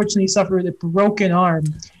Johansson unfortunately suffered a broken arm.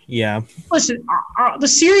 Yeah. Listen, the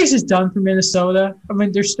series is done for Minnesota. I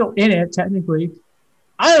mean, they're still in it technically.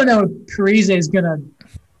 I don't know if Parise is gonna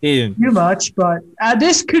do much, but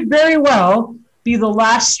this could very well be the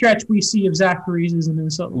last stretch we see of Zach Parise in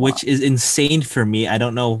Minnesota. Which is insane for me. I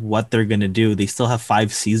don't know what they're gonna do. They still have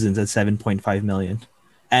 5 seasons at $7.5 million,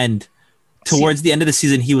 and towards the end of the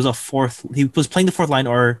season, he was He was playing the 4th line,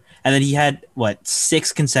 and then he had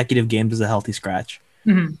 6 consecutive games as a healthy scratch.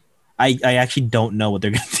 Mm-hmm. I actually don't know what they're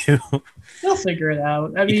gonna do. They'll figure it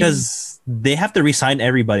out. Because they have to re-sign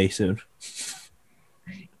everybody soon.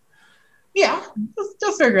 Yeah,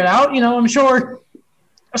 they'll figure it out. I'm sure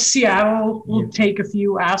Seattle will take a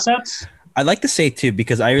few assets. I'd like to say too,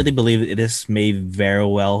 because I really believe this may very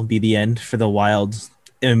well be the end for the Wild's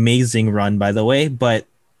amazing run, by the way. But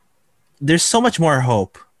there's so much more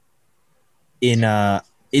hope in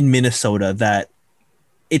Minnesota that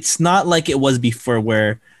it's not like it was before,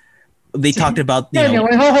 where they talked about. Hold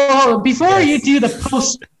on. Before you do the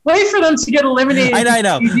post, wait for them to get eliminated. I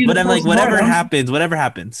know, but I'm like, whatever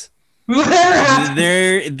happens.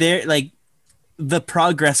 They're like, the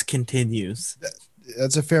progress continues.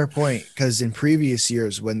 That's a fair point, because in previous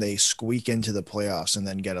years, when they squeak into the playoffs and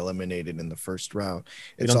then get eliminated in the first round,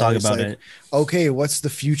 we don't talk about it. Okay, what's the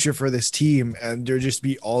future for this team? And there just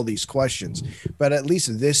be all these questions. But at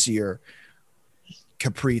least this year,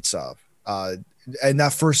 Kaprizov, and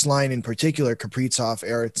that first line in particular, Kaprizov,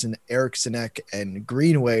 Eriksson, and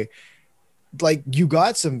Greenway, like, you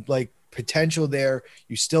got some like potential there.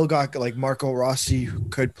 You still got like Marco Rossi, who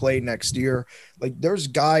could play next year. Like, there's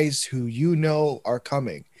guys who are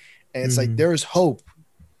coming, and it's like there's hope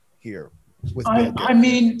here with I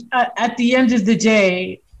mean, at the end of the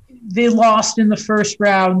day, they lost in the first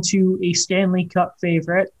round to a Stanley Cup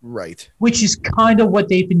favorite, right? Which is kind of what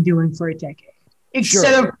they've been doing for a decade.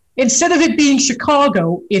 Instead of it being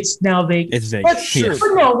Chicago, it's now Vegas. It's Vegas.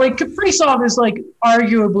 But no, like, Kaprizov is like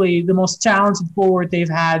arguably the most talented forward they've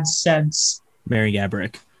had since Marian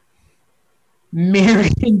Gaborik.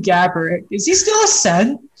 Marian Gaborik. Is he still a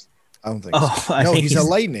Sen? I don't think so. No, he's a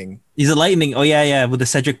Lightning. He's a Lightning. Oh, yeah, with the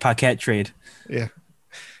Cedric Paquette trade. Yeah.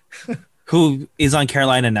 Who is on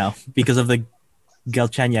Carolina now because of the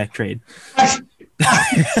Galchenyuk trade.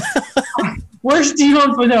 Where's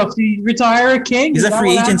Dion Phaneuf? Did he retire a King? He's a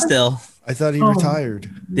free agent still. I thought he retired.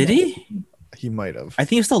 Did he? He might have. I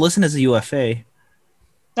think he's still listed as a UFA.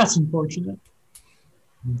 That's unfortunate.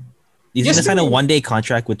 He's going to sign a one-day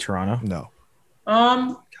contract with Toronto? No.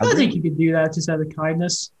 I think you could do that just out of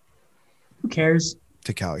kindness. Who cares?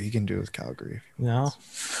 He can do it with Calgary. No.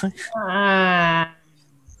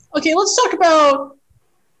 Okay, let's talk about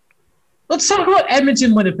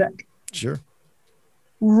Edmonton, Winnipeg. Sure.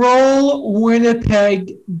 Roll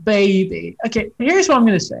Winnipeg, baby. Okay, here's what I'm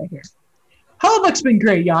going to say here. Hellebuyck's been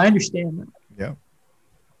great. Yeah, I understand that. Yeah.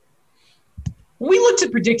 When we looked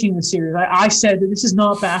at predicting the series, I said that this is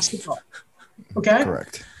not basketball. Okay?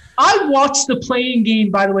 Correct. I watched the playing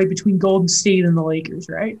game, by the way, between Golden State and the Lakers,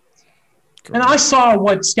 right? Correct. And I saw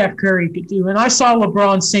what Steph Curry could do, and I saw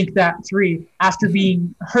LeBron sink that three after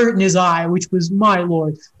being hurt in his eye, which was, my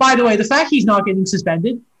Lord. By the way, the fact he's not getting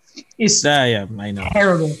suspended is I know.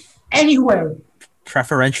 Terrible. Anyway.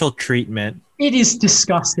 Preferential treatment. It is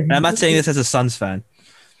disgusting. And I'm not saying this as a Suns fan.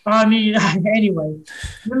 I mean, anyway.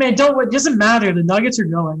 Man, it doesn't matter. The Nuggets are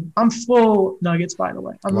going. I'm full Nuggets, by the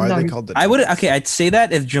way. Why are they called the Nuggets? I'd say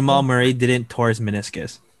that if Jamal Murray didn't tore his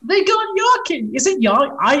meniscus. They got Jokic. Is it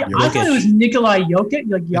Jokic? I thought it was Nikolai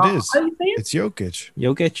Jokic. Like, it is. How do you say it? It's Jokic.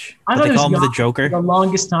 Jokic. I thought they call him the Joker. For the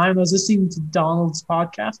longest time. I was listening to Donald's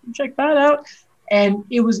podcast. Check that out. And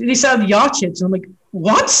they sounded Jokic. And I'm like,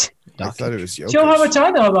 what? I thought it was Jokic. Show how much I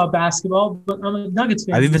know about basketball, but I'm a Nuggets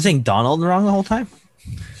fan. Have you been saying Donald wrong the whole time?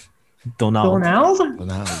 Donald.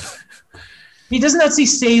 He doesn't actually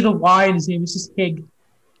say the Y in his name. It's just Hig.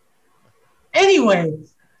 Anyway,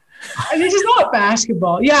 this is not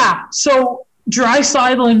basketball. Yeah, so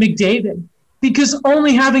Draisaitl and McDavid, because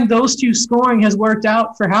only having those two scoring has worked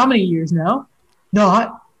out for how many years now?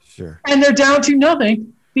 Not. Sure. And they're down to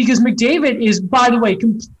nothing because McDavid is, by the way,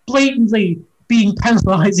 blatantly being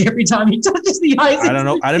penalized every time he touches the ice. I don't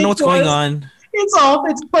know what's going on. It's off.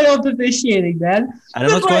 It's playoff officiating, man. I don't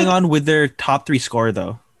know what's going on with their top 3 scorer,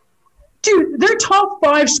 though. Dude, their top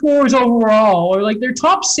 5 scorers overall, or like their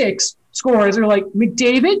top 6 scorers are like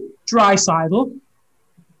McDavid, Draisaitl,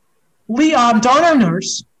 Darnell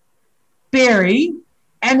Nurse, Barry,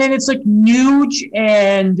 and then it's like Nuge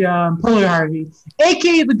and Puller Harvey,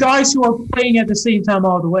 a.k.a. the guys who are playing at the same time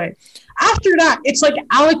all the way. After that, it's like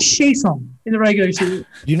Alex Chiasson in the regular season.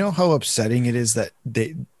 You know how upsetting it is that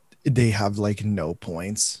they have like no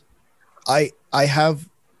points? I have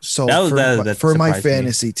for my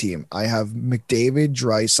fantasy team, I have McDavid,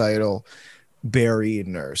 Draisaitl, Barry, and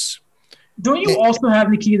Nurse. Don't you also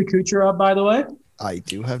have Nikita Kucherov, by the way? I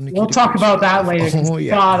do have Nikita. We'll talk about that later. Oh,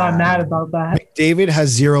 yeah. God, I'm mad about that. McDavid has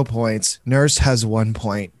 0 points. Nurse has 1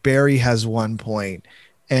 point. Barry has 1 point.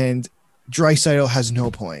 And Draisaitl has no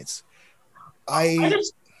points. I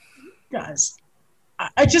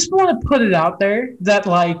just want to put it out there that,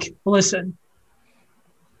 like, listen,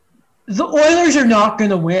 the Oilers are not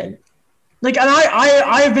going to win. Like, and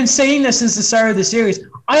I have been saying this since the start of the series.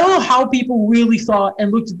 I don't know how people really thought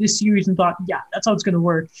and looked at this series and thought, yeah, that's how it's going to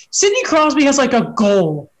work. Sidney Crosby has like a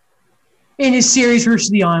goal. in his series versus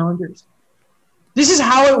the Islanders. This is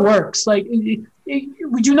how it works. Like,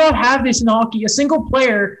 we do not have this in hockey. A single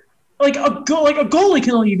player, like a goalie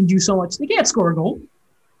can only even do so much. They can't score a goal.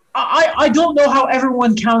 I don't know how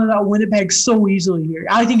everyone counted out Winnipeg so easily here.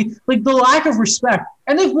 I think like the lack of respect.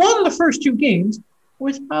 And they've won the first 2 games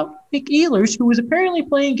without Nick Ehlers, who was apparently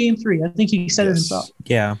playing Game 3. I think he said it himself.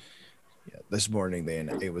 Yeah. This morning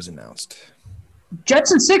it was announced.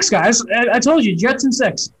 Jets and 6, guys. I told you, Jets and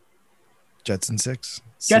 6. Jets and 6.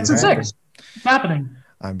 Jets and 6. It's happening.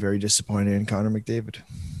 I'm very disappointed in Connor McDavid.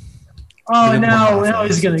 Oh, now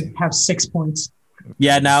he's going to have 6 points.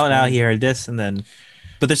 Yeah, now he heard this,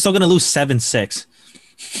 but they're still going to lose 7-6.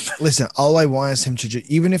 Listen, all I want is him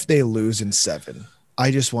to even if they lose in 7,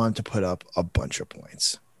 I just want him to put up a bunch of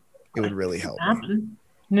points. It would really help me.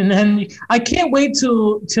 And then I can't wait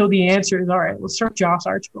till the answer is all right. Let's start Josh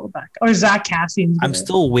Archibald back or Zach Cassian. I'm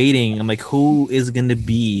still waiting. I'm like, who is going to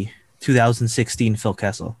be 2016 Phil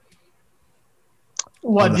Kessel?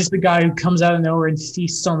 What? Just the guy who comes out of nowhere and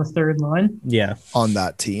feasts on the third line? Yeah, on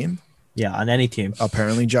that team. Yeah, on any team.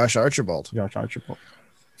 Apparently, Josh Archibald.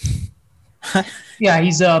 Yeah,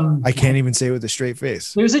 he's I can't even say it with a straight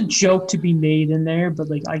face. There's a joke to be made in there, but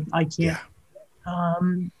like I can't. Yeah.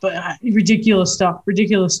 But ridiculous stuff.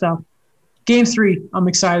 Game 3, I'm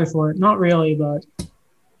excited for it. Not really, but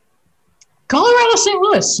Colorado, St.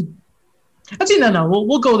 Louis. Actually, no.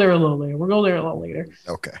 We'll go there a little later.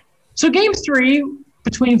 Okay. So Game 3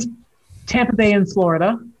 between Tampa Bay and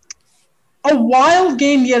Florida. A wild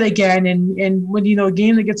game yet again, and when a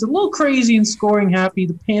game that gets a little crazy and scoring happy,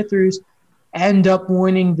 the Panthers end up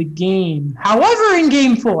winning the game. However, in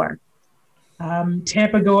Game 4,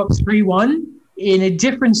 Tampa go up 3-1 in a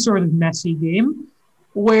different sort of messy game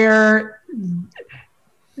where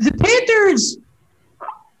the Panthers,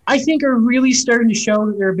 I think, are really starting to show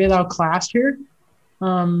that they're a bit outclassed here.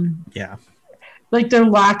 Yeah. Like their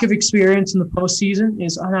lack of experience in the postseason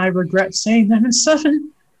is, and I regret saying that in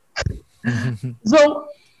 7. So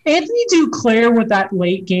Anthony Duclair with that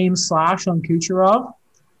late game slash on Kucherov,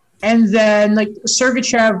 and then like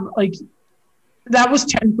Sergachev, like that was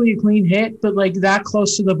technically a clean hit, but like that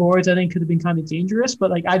close to the boards, I think could have been kind of dangerous.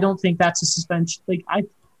 But like I don't think that's a suspension. Like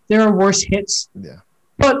there are worse hits. Yeah.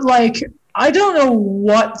 But like I don't know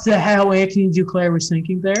what the hell Anthony Duclair was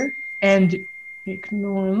thinking there, and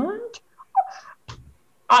ignoring that.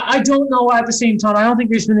 I don't know at the same time. I don't think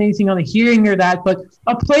there's been anything on the hearing or that, but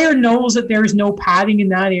a player knows that there is no padding in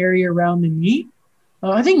that area around the knee.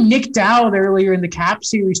 I think Nick Dowd earlier in the Cap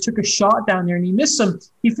series took a shot down there and he missed some.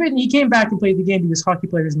 He came back and played the game because hockey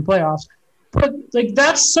players in the playoffs. But like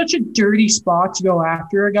that's such a dirty spot to go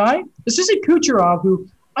after a guy. This is a Kucherov who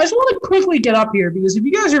I just want to quickly get up here because if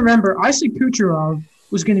you guys remember, I said Kucherov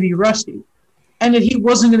was going to be rusty and that he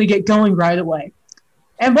wasn't going to get going right away.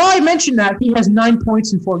 And while I mentioned that, he has 9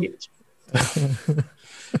 points in 4 games.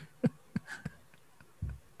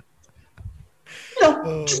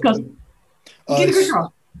 Just because. Give it a good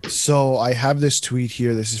job. So I have this tweet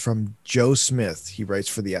here. This is from Joe Smith. He writes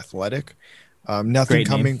for The Athletic. Nothing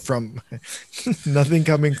coming from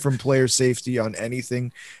player safety on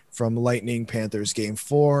anything from Lightning Panthers Game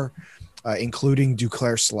 4, including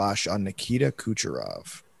Duclair slash on Nikita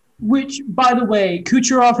Kucherov. Which, by the way,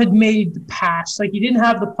 Kucherov had made the pass. Like, he didn't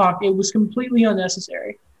have the puck. It was completely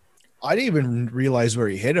unnecessary. I didn't even realize where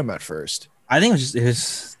he hit him at first. I think it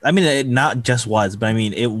was it not just was, but I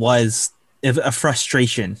mean, it was a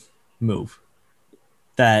frustration move.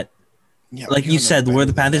 That, like you said, where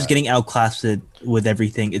the Panthers getting outclassed with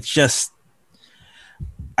everything. It's just,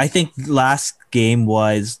 I think last game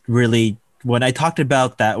was really, when I talked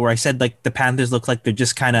about that, where I said, like, the Panthers look like they're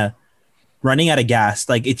just kind of running out of gas.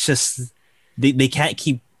 Like it's just they can't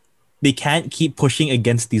keep pushing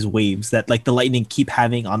against these waves that like the Lightning keep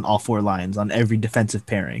having on all 4 lines on every defensive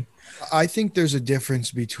pairing. I think there's a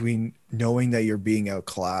difference between knowing that you're being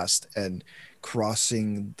outclassed and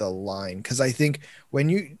crossing the line. Because I think when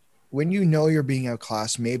you know you're being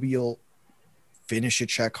outclassed, maybe you'll finish a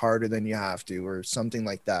check harder than you have to or something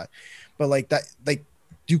like that. But like that, like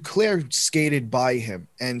Duclair skated by him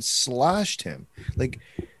and slashed him. Like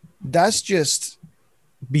that's just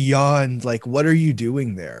beyond like, what are you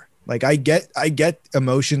doing there? Like I get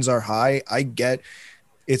emotions are high. I get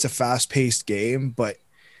it's a fast paced game, but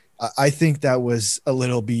I think that was a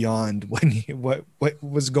little beyond what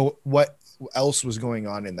else was going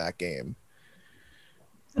on in that game.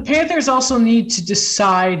 The Panthers also need to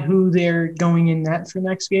decide who they're going in net for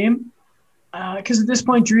next game. Because at this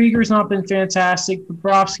point, Drieger's not been fantastic.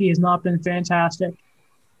 Bobrovsky has not been fantastic.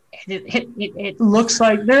 It looks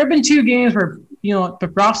like there have been 2 games where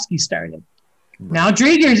Bobrovsky started. Now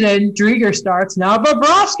Drieger's in. Drieger starts. Now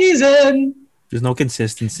Bobrovsky's in. There's no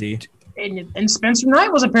consistency. And Spencer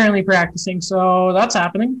Knight was apparently practicing, so that's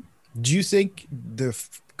happening. Do you think the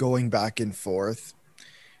going back and forth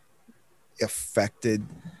affected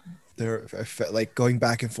their going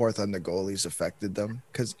back and forth on the goalies affected them?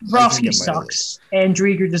 Because Bobrovsky sucks, and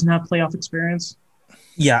Drieger doesn't have playoff experience.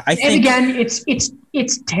 Yeah, I think. And again,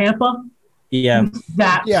 it's Tampa. Yeah.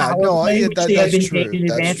 That they have been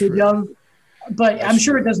taken advantage of. But I'm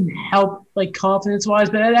sure it doesn't help confidence-wise.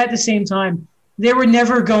 But at the same time, they were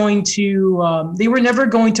never going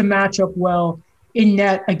to match up well in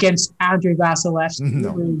net against Andrei Vasilevsky.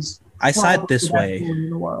 No. I saw it this way.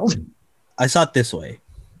 I saw it this way.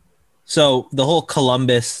 So the whole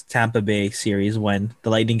Columbus Tampa Bay series when the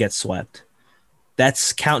Lightning get swept,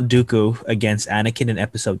 that's Count Dooku against Anakin in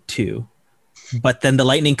episode 2. But then the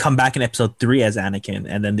Lightning come back in episode 3 as Anakin,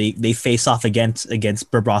 and then they face off against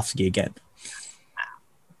Bobrovsky again.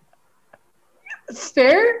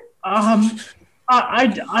 Fair. I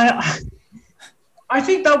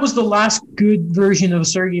think that was the last good version of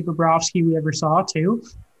Sergei Bobrovsky we ever saw too.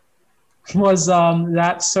 Was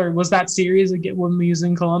that series again when we was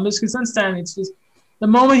in Columbus? Because since then it's just the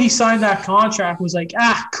moment he signed that contract was like,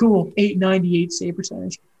 cool, 898 save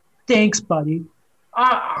percentage. Thanks, buddy.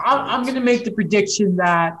 I'm gonna make the prediction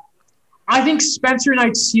that I think Spencer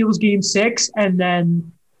Knight seals Game 6, and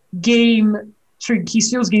then he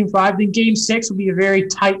steals Game 5. Then Game 6 will be a very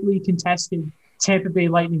tightly contested Tampa Bay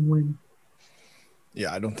Lightning win.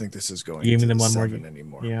 Yeah, I don't think this is going to them one more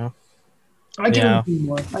anymore. Yeah, I give them 2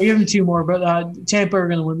 more. I give them 2 more, but Tampa are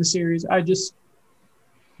going to win the series. I just,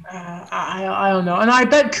 I don't know. And I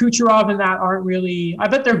bet Kucherov and that aren't really. I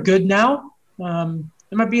bet they're good now.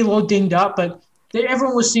 They might be a little dinged up, but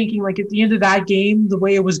everyone was thinking at the end of that game, the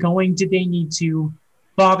way it was going, did they need to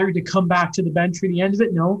bother to come back to the bench for the end of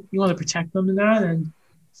it? No, you want to protect them in that. And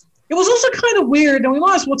it was also kind of weird, and we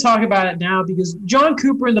might as well talk about it now because John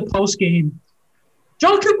Cooper in the post game.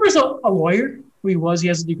 John Cooper is a lawyer. He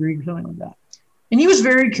has a degree or something like that. And he was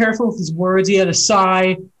very careful with his words. He had a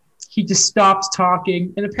sigh. He just stopped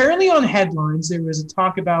talking. And apparently on headlines, there was a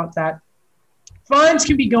talk about that fines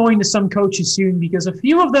can be going to some coaches soon because a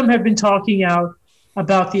few of them have been talking out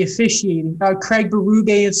about the officiating. Craig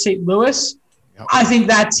Berube in St. Louis. Yep. I think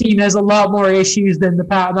that team has a lot more issues than the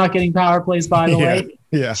not getting power plays, by the way.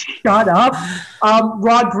 Yeah. Shut up.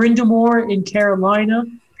 Rod Brindamore in Carolina.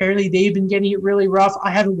 Apparently they've been getting it really rough. I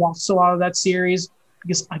haven't watched a lot of that series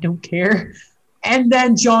because I don't care. And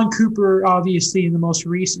then John Cooper, obviously, in the most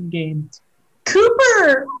recent game.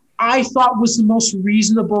 Cooper, I thought, was the most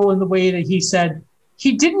reasonable in the way that he said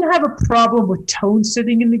he didn't have a problem with tone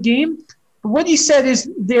sitting in the game. But what he said is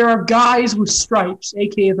there are guys with stripes,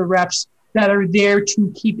 a.k.a. the refs, that are there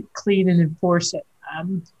to keep it clean and enforce it.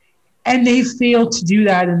 And they failed to do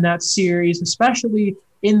that in that series, especially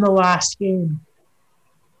in the last game.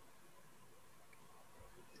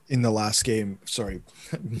 In the last game, sorry,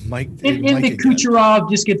 Mike. In the Kucherov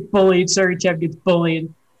just gets bullied. Sergachev gets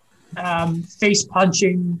bullied. Face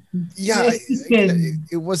punching. Yeah,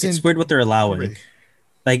 it wasn't. It's weird what they're allowing.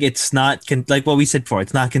 It's not like what we said before.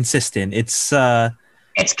 It's not consistent. It's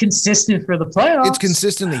consistent for the playoffs. It's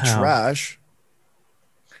consistently trash.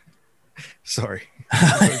 Sorry.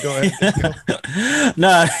 Go ahead.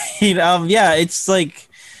 No,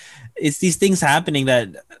 it's these things happening that.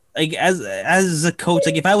 As a coach,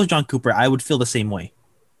 if I was John Cooper, I would feel the same way.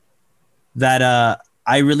 That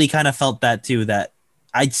I really kind of felt that too. That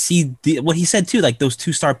I'd see what he said too. Those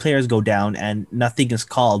 2-star players go down and nothing is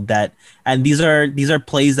called. And these are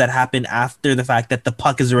plays that happen after the fact that the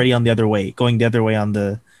puck is already on the other way, going the other way on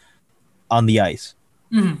the ice.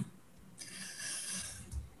 Mm-hmm.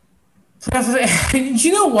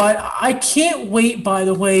 You know what? I can't wait, by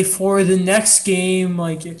the way, for the next game.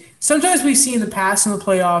 Sometimes we see in the past in the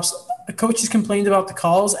playoffs, coaches complained about the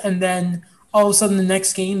calls, and then all of a sudden the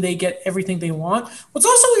next game they get everything they want. What's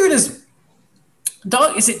also weird is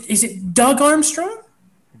Doug. Is it Doug Armstrong?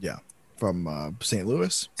 Yeah, from St.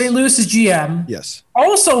 Louis. St. Louis's GM. Yes.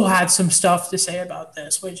 Also had some stuff to say about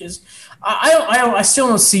this, which is I still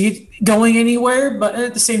don't see it going anywhere. But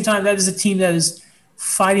at the same time, that is a team that is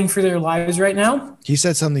fighting for their lives right now. He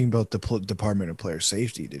said something about the Department of Player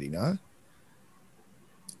Safety, did he not?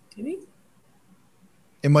 Did he?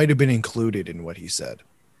 It might have been included in what he said.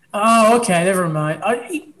 Oh, okay. Never mind.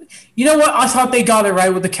 You know what? I thought they got it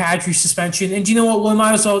right with the Kadri suspension. And do you know what? We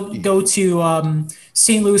might as well go to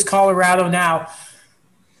St. Louis, Colorado now.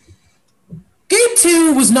 Game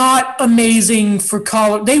 2 was not amazing for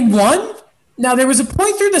Colorado. They won. Now, there was a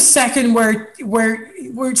point through the second where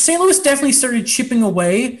St. Louis definitely started chipping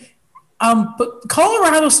away. But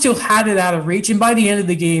Colorado still had it out of reach, and by the end of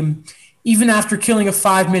the game, even after killing a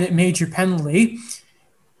 5-minute major penalty,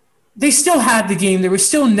 they still had the game. There was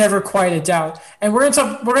still never quite a doubt. And we're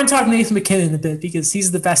gonna talk Nathan MacKinnon a bit because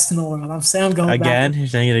he's the best in the world. I'm saying I'm going again. Back. You're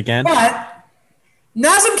saying it again. But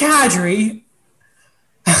Nazem Kadri,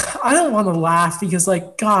 I don't want to laugh because,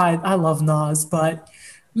 like, God, I love Naz, but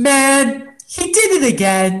man, he did it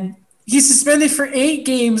again. He's suspended for 8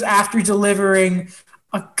 games after delivering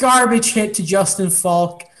a garbage hit to Justin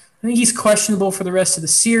Falk. I think he's questionable for the rest of the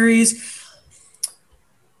series.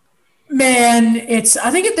 Man,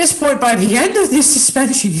 I think at this point, by the end of this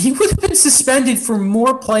suspension, he would have been suspended for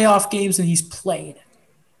more playoff games than he's played.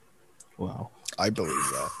 Wow. I believe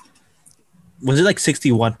that. Was it like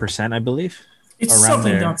 61%, I believe? It's Around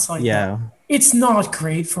something there. nuts like Yeah. that. It's not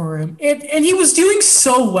great for him. And he was doing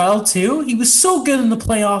so well, too. He was so good in the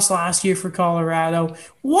playoffs last year for Colorado.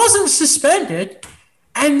 Wasn't suspended.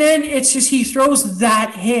 And then it's just he throws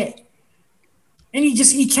that hit. And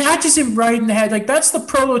he catches him right in the head. Like, that's the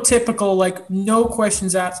prototypical, like, no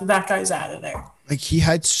questions asked. That guy's out of there. Like, he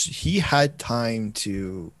had time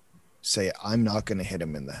to say, I'm not going to hit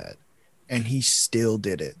him in the head. And he still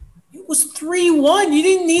did it. It was 3-1. You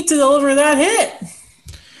didn't need to deliver that hit.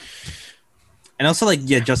 And also, like,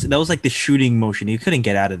 yeah, Justin, that was like the shooting motion. He couldn't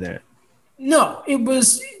get out of there. No, it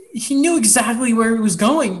was – he knew exactly where he was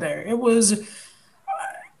going there. It was –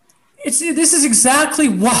 this is exactly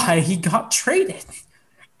why he got traded.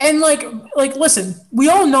 And, like, listen, we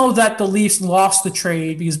all know that the Leafs lost the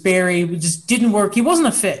trade because Barry just didn't work. He wasn't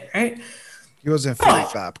a fit, right? He wasn't a fit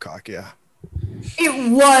with Babcock, yeah.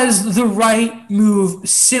 It was the right move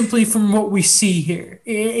simply from what we see here.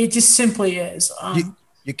 It just simply is.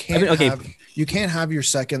 You can't you can't have your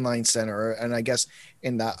second line center, and I guess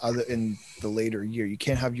in the later year, you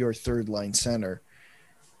can't have your third line center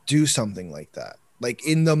do something like that. Like,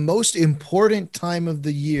 in the most important time of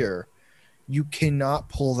the year, you cannot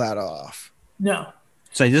pull that off. No.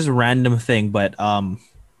 So just a random thing, but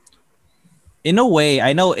in a way,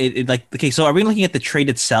 I know it like, okay, so are we looking at the trade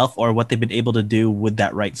itself or what they've been able to do with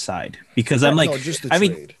that right side? Because I'm like, no, just the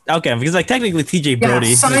mean, trade. okay, because like technically TJ Brody.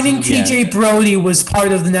 Yeah, signing TJ Brody was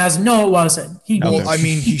part of the Naz. No, it wasn't. He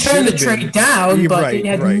turned the trade down, but it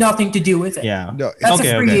had nothing to do with it. Yeah. No, that's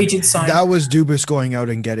a free agent sign. That was Dubas going out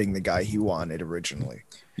and getting the guy he wanted originally.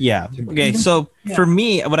 Yeah. Okay, so for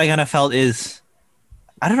me, what I kind of felt is,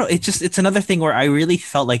 I don't know, it's another thing where I really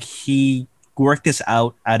felt like he worked this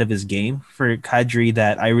out of his game for Kadri,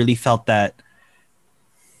 that I really felt that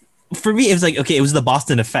for me, it was like, okay, it was the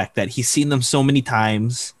Boston effect that he's seen them so many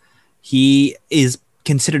times. He is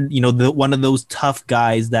considered, one of those tough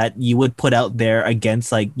guys that you would put out there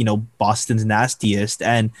against, like, Boston's nastiest.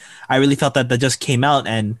 And I really felt that just came out,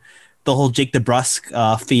 and the whole Jake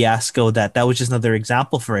DeBrusk fiasco, that was just another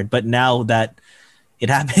example for it. But now that it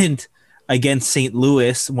happened against St.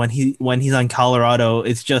 Louis when he's on Colorado,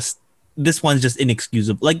 it's just, this one's just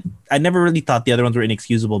inexcusable. Like, I never really thought the other ones were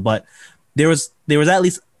inexcusable, but there was at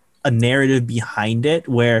least a narrative behind it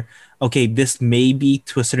where, okay, this may be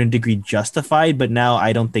to a certain degree justified, but now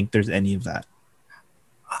I don't think there's any of that.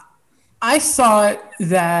 I thought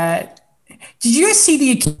that. Did you guys see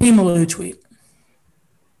the Akeem Alou tweet?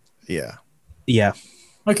 Yeah. Yeah.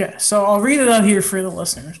 Okay, so I'll read it out here for the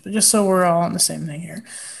listeners, but just so we're all on the same thing here.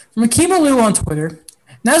 From Akeem Alou on Twitter.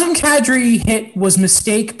 Nazem Kadri hit was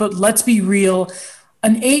mistake, but let's be real.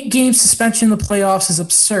 An 8-game suspension in the playoffs is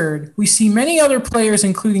absurd. We see many other players,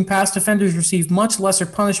 including past offenders, receive much lesser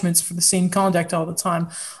punishments for the same conduct all the time.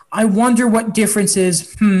 I wonder what difference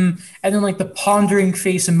is, and then like the pondering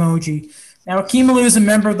face emoji. Now, Akeem Alou is a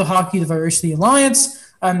member of the Hockey Diversity Alliance.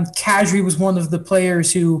 Kadri was one of the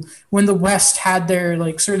players who, when the West had their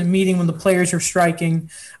like sort of meeting when the players were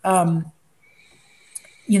striking,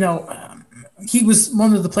 he was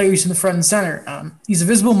one of the players in the front and center. He's a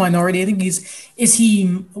visible minority. I think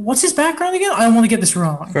what's his background again? I don't want to get this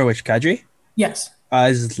wrong. For which, Kadri? Yes.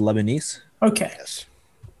 Is Lebanese. Okay. Yes.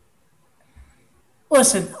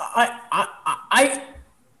 Listen,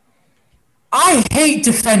 I hate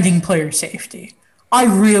defending player safety. I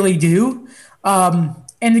really do. And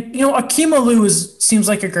Akeem Alou seems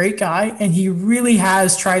like a great guy, and he really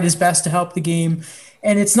has tried his best to help the game.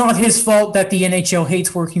 And it's not his fault that the NHL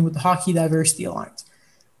hates working with the Hockey Diversity Alliance.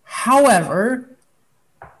 However,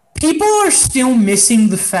 people are still missing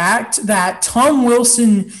the fact that Tom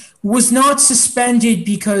Wilson was not suspended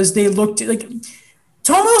because they looked like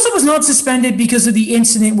Tom Wilson was not suspended because of the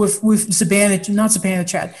incident with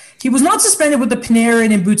Zibanejad. He was not suspended with the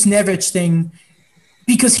Panarin and Buchnevich thing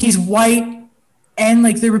because he's white and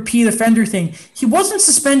like the repeat offender thing. He wasn't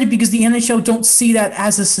suspended because the NHL don't see that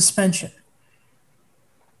as a suspension.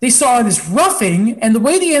 they saw it as roughing. And the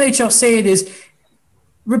way the NHL say it is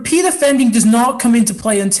repeat offending does not come into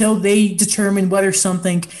play until they determine whether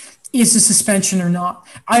something is a suspension or not.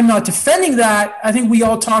 I'm not defending that. I think we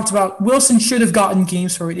all talked about Wilson should have gotten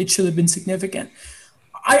games for it. It should have been significant.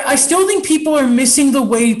 I still think people are missing the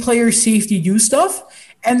way player safety do stuff,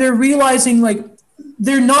 and they're realizing like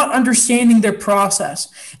they're not understanding their process.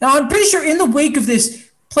 Now, I'm pretty sure in the wake of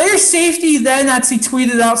this, player safety then actually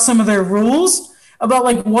tweeted out some of their rules about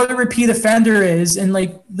like what a repeat offender is and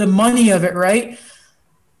like the money of it, right?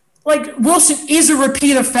 Like Wilson is a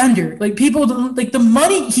repeat offender. Like people don't like the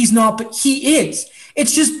money he's not, but he is.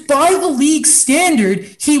 It's just by the league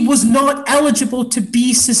standard, he was not eligible to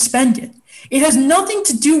be suspended. It has nothing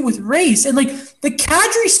to do with race. And like the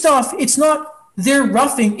Kadri stuff, it's not their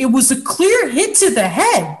roughing. It was a clear hit to the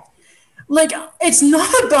head. Like it's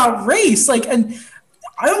not about race. Like, and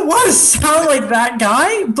I don't want to sound like that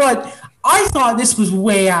guy, but I thought this was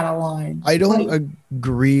way out of line. I don't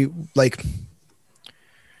agree. Like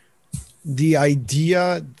the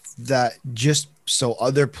idea that just so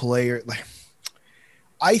other players, like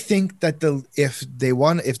I think that if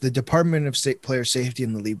the Department of Player Safety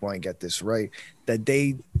in the league want to get this right, that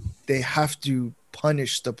they have to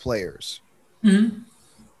punish the players. Mm-hmm.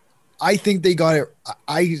 I think they got it.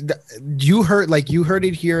 You heard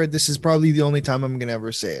it here. This is probably the only time I'm gonna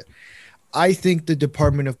ever say it. I think the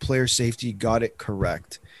Department of Player Safety got it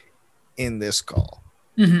correct in this call.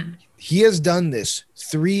 Mm-hmm. He has done this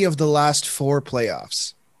 3 of the last 4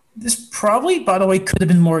 playoffs. This probably, by the way, could have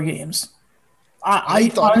been more games. I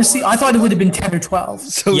thought it would have been 10 or 12.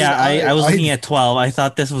 So yeah, I was looking at 12. I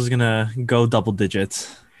thought this was gonna go double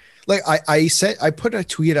digits. Like I put a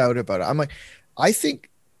tweet out about it. I'm like, I think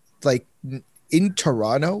like in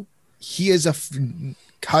Toronto,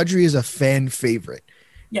 Kadri is a fan favorite.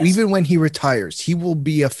 Yes. Even when he retires, he will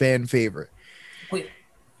be a fan favorite. Wait.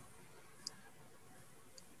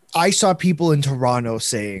 I saw people in Toronto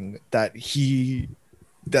saying that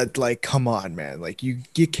like, come on, man, like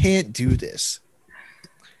you can't do this.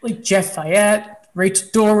 Like Jeff Fayette, Rachel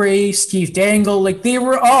Dory, Steve Dangle, like they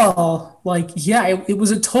were all like, yeah, it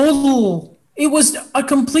was a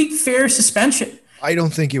complete fair suspension. I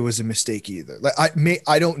don't think it was a mistake either. Like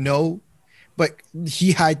I don't know, but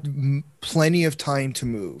he had plenty of time to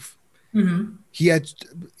move. Mm-hmm.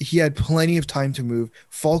 He had plenty of time to move.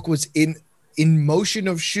 Falk was in motion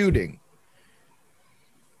of shooting,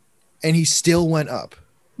 and he still went up.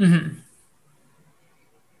 Mm-hmm.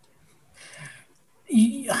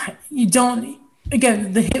 You don't.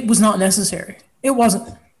 Again, the hit was not necessary. It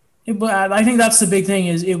wasn't. I think that's the big thing.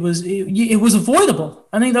 Is it was avoidable.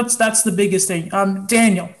 I think that's the biggest thing.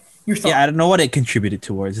 Daniel, your thought? Yeah, I don't know what it contributed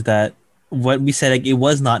towards that. What we said, like, it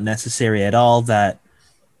was not necessary at all. That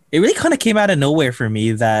it really kind of came out of nowhere for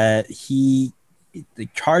me that he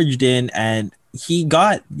charged in and he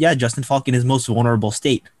got Justin Falk in his most vulnerable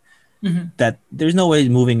state. Mm-hmm. That there's no way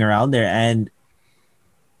moving around there. And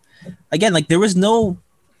again, like there was no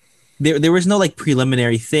like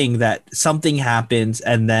preliminary thing that something happens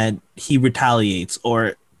and then he retaliates,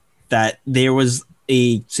 or that there was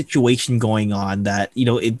a situation going on that,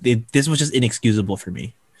 this was just inexcusable for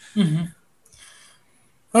me. Mm-hmm.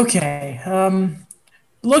 Okay.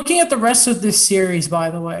 Looking at the rest of this series, by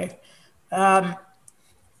the way,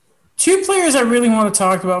 2 players I really want to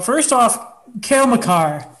talk about. First off, Cale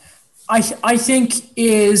Makar. I think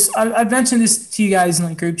I've mentioned this to you guys in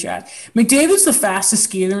the group chat. McDavid's the fastest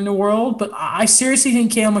skater in the world, but I seriously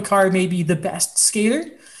think Cale Makar may be the best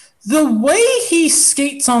skater. The way he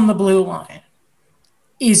skates on the blue line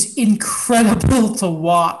is incredible to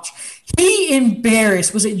watch. He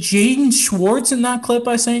embarrassed. Was it Jaden Schwartz in that clip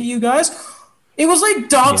I sent you guys? It was like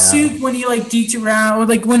Datsuk when he like deked around, or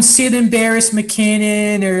like when Sid embarrassed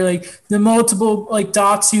McKinnon, or like the multiple like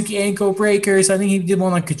Datsuk ankle breakers. I think he did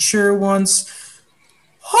one on Couture once.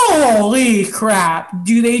 Holy crap.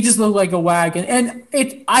 Do they just look like a wagon? And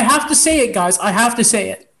I have to say it, guys. I have to say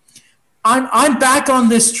it. I'm back on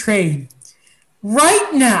this train. Right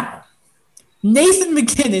now, Nathan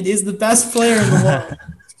McKinnon is the best player in the world.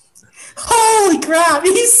 Holy crap,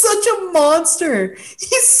 he's such a monster.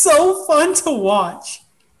 He's so fun to watch.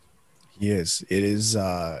 He is. It is.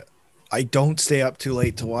 I don't stay up too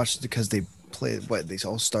late to watch because they play. They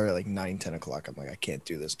all start at like 9-10 o'clock. I'm like, I can't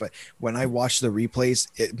do this. But when I watch the replays,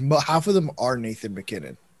 half of them are Nathan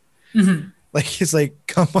McKinnon. Mm-hmm. Like, it's like,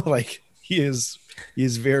 come on, like he is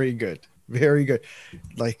very good. Very good.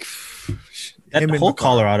 Like that whole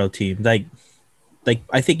Colorado team, like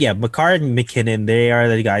I think, Makar and McKinnon, they are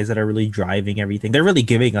the guys that are really driving everything. They're really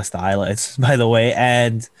giving us the highlights, by the way.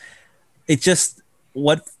 And it's just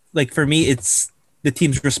for me, it's the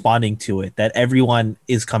team's responding to it, that everyone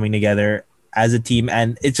is coming together as a team.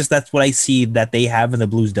 And it's just that's what I see that they have and the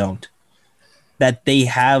Blues don't. That they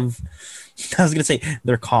have, I was going to say,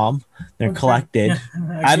 they're calm, they're collected.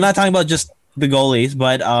 I'm not talking about just the goalies,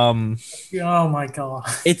 but oh my God.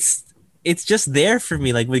 It's just there for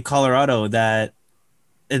me, like with Colorado, that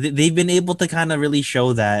they've been able to kind of really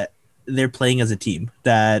show that they're playing as a team,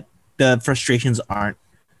 that the frustrations aren't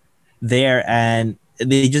there and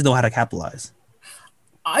they just know how to capitalize.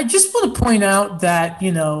 I just want to point out that,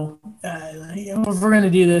 if we're going to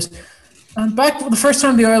do this, back the first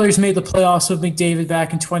time the Oilers made the playoffs with McDavid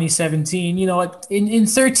back in 2017, in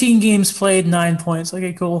 13 games played, 9 points.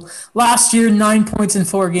 Okay, cool. Last year, 9 points in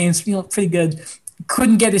 4 games, pretty good.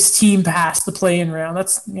 Couldn't get his team past the play-in round.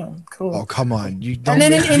 That's cool. Oh, come on! You don't.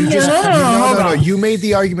 No. You made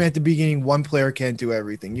the argument at the beginning. One player can't do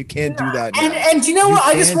everything. You can't do that. And you know what?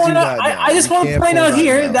 I just want to point out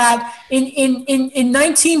here that in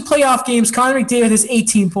 19 playoff games, Connor McDavid has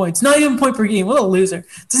 18 points. Not even a point per game. What a loser!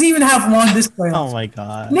 Doesn't even have one this playoff. Oh my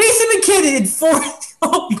God! Nathan McKinnon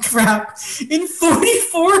holy crap! In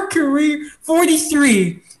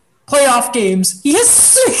 43 playoff games, he has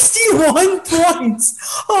 61 points.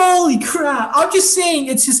 Holy crap. I'm just saying,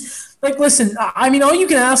 it's just like, listen, I mean, all you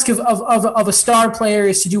can ask of a star player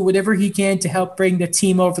is to do whatever he can to help bring the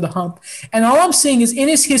team over the hump. And all I'm saying is, in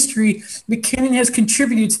his history, McKinnon has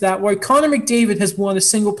contributed to that, where Connor McDavid has won a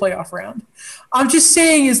single playoff round. I'm just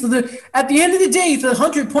saying is that at the end of the day, the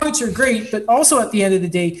 100 points are great, but also at the end of the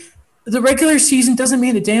day, the regular season doesn't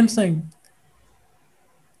mean a damn thing.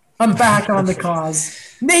 I'm back on the cause.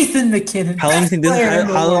 Nathan McKinnon. How long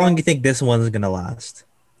do you think this one's gonna last?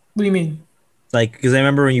 What do you mean? Like, because I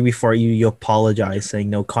remember when you apologized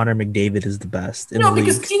saying no, Connor McDavid is the best. In the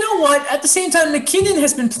because league. You know what? At the same time, McKinnon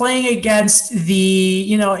has been playing against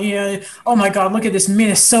the oh my God, look at this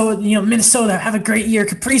Minnesota. Minnesota have a great year.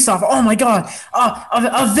 Kaprizov. Oh my God.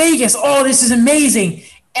 Vegas. Oh, this is amazing.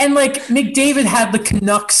 And like McDavid had the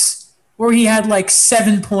Canucks where he had like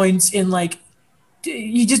 7 points in like.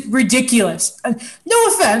 You just ridiculous. No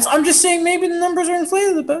offense. I'm just saying maybe the numbers are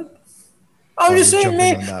inflated a bit. I'm just saying,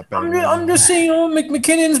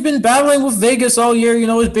 McKinnon's been battling with Vegas all year.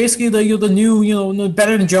 It's basically the new,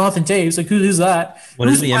 better than Jonathan Toews. Like, who's that?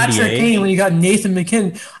 Who's the Patrick NBA? Kane when you got Nathan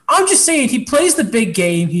McKinnon? I'm just saying he plays the big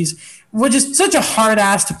game. He's just such a hard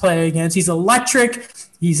ass to play against. He's electric.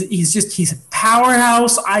 He's a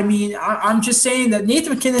powerhouse. I mean, I'm just saying that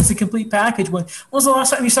Nathan McKinnon's a complete package. When was the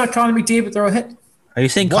last time you saw Connor McDavid throw a hit? Are you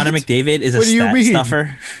saying Connor McDavid is a stat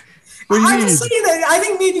stuffer? I'm just saying that I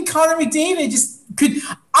think maybe Connor McDavid just could.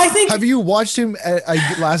 Have you watched him at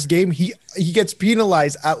last game? He gets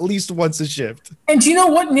penalized at least once a shift. And do you know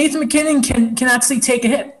what? Nathan McKinnon can actually take a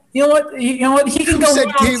hit. You know what? He can go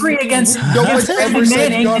 1-3 against. No one's ever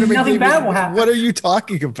said Connor nothing McDavid. bad will happen. What are you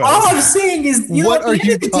talking about? All I'm saying is, what are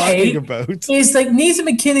you talking about? Is like Nathan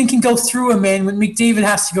McKinnon can go through a man when McDavid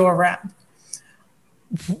has to go around.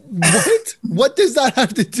 What? What does that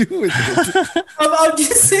have to do with it? I'm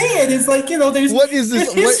just saying, it's like, there's. What is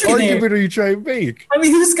this? What argument are you trying to make? I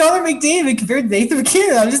mean, who's Connor McDavid compared to Nathan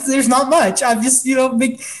McKinnon? There's not much. I'm just,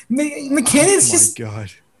 McKinnon's just. Oh my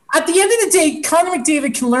God. At the end of the day, Connor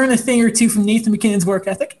McDavid can learn a thing or two from Nathan McKinnon's work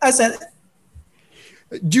ethic. I said it.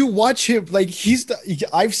 Do you watch him? Like,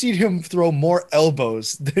 I've seen him throw more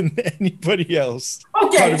elbows than anybody else.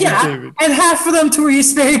 Okay, yeah. And half of them to where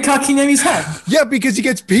he's very cocking in his head. Yeah, because he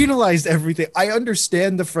gets penalized everything. I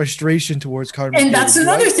understand the frustration towards Connor McDavid. And that's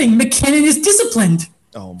another thing. McKinnon is disciplined.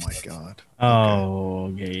 Oh my God. Oh,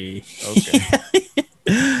 okay.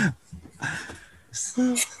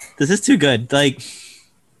 This is too good. Like,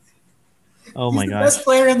 oh my God. Best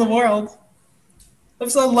player in the world.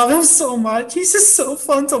 I love him so much. He's just so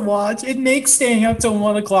fun to watch. It makes staying up till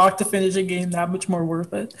 1 o'clock to finish a game that much more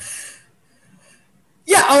worth it.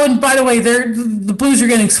 Yeah. Oh, and by the way, the Blues are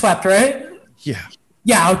getting swept, right? Yeah.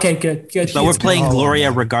 Yeah. Okay. Good. But we're playing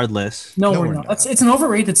Gloria regardless. No, we're not. It's an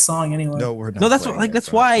overrated song anyway. No, we're not. No,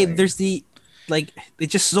 that's why there's the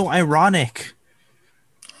it's just so ironic.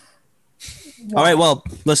 Wow. All right, well,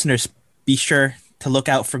 listeners, be sure to look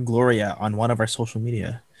out for Gloria on one of our social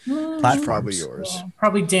media platforms. Probably yours.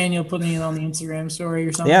 Probably Daniel putting it on the Instagram story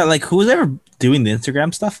or something. Yeah, like who's ever doing the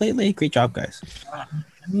Instagram stuff lately? Great job, guys. I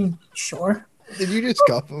mean, sure. Did you just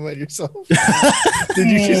compliment yourself? Did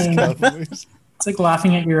you just compliment yourself? It's like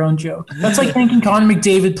laughing at your own joke. That's like thinking Connor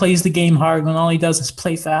McDavid plays the game hard when all he does is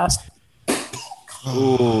play fast.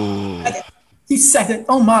 Oh. He said it.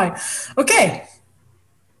 Oh my. Okay.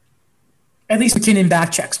 At least McKinnon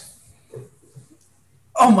back checks.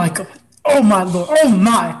 Oh my God. Oh my lord!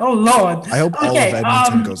 Oh lord! I hope all of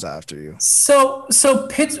Edmonton goes after you. So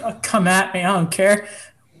Pitt, come at me. I don't care.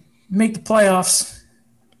 Make the playoffs.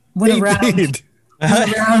 Win a round. Win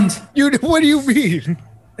a round. What do you mean?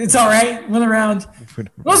 It's all right. Win a round.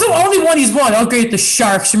 Those are the only one he's won. Okay, the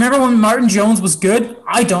Sharks. Remember when Martin Jones was good?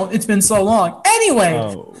 I don't. It's been so long.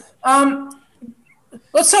 Anyway,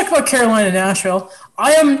 let's talk about Carolina Nashville.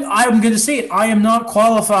 I'm going to say it. I am not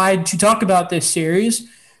qualified to talk about this series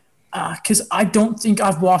because I don't think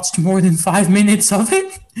I've watched more than 5 minutes of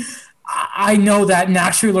it. I know that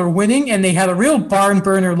Nashville are winning, and they had a real barn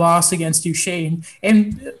burner loss against Duchesne,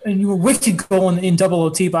 and you were wicked goal in double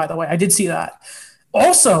OT, by the way. I did see that.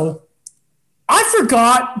 Also, I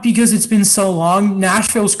forgot because it's been so long.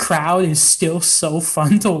 Nashville's crowd is still so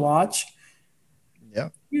fun to watch. Yeah,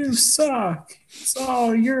 you suck. It's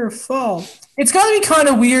all your fault. It's got to be kind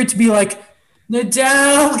of weird to be like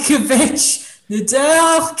Nedeljkovic.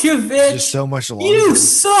 There's so much longer. You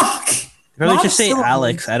suck. Really, just say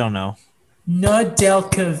Alex. I don't know.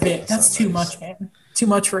 Nedeljkovic. That's too much, man. Too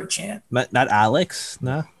much for a chant. But not Alex.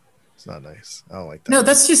 No. It's not nice. I don't like that. No,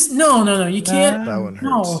 that's just no. You can't. That one hurts.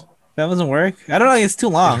 No. That doesn't work. I don't know. It's too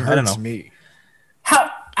long. It hurts I don't know. Me. How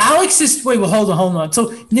Alex is wait. Well, hold on. So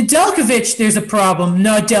Nedeljkovic, there's a problem.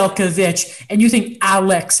 Nedeljkovic, and you think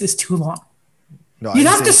Alex is too long? No, you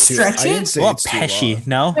have to stretch it. Well, Pesci.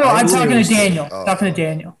 No, I'm talking to Daniel. Talking to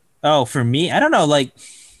Daniel. Oh, for me, I don't know. Like,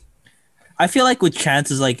 I feel like with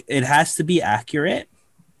chances, like it has to be accurate,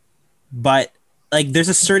 but like there's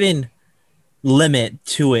a certain limit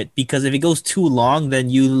to it because if it goes too long,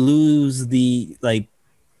 then you lose the like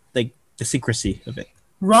the secrecy of it.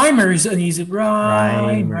 Rhymers and he's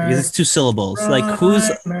Rhymer. Because it's 2 syllables. Like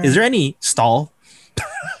is there any stall?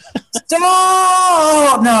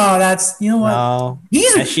 Stall! No, that's you know what? No.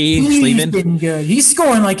 He's been good. He's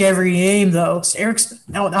scoring like every game though. Eric's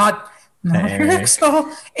not Eric Staal.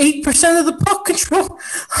 8% of the puck control.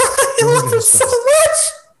 I love him so much.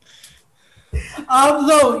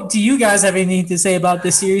 Though, do you guys have anything to say about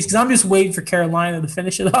this series? Because I'm just waiting for Carolina to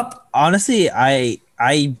finish it up. Honestly, I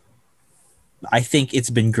think it's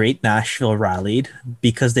been great. Nashville rallied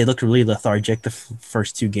because they looked really lethargic the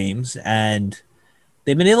first 2 games, and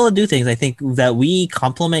they've been able to do things. I think that we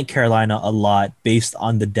compliment Carolina a lot based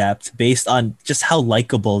on the depth, based on just how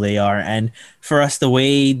likable they are, and for us, the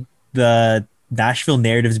way the Nashville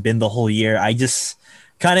narrative's been the whole year, I just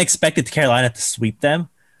kind of expected Carolina to sweep them.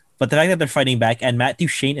 But the fact that they're fighting back and Matt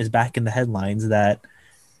Duchene is back in the headlines, that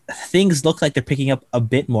things look like they're picking up a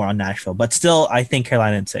bit more on Nashville. But still, I think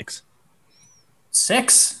Carolina in 6.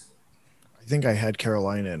 6? I think I had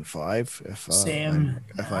Carolina in 5.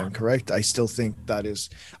 If I'm correct, I still think that is.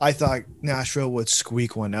 I thought Nashville would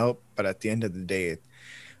squeak one out, but at the end of the day,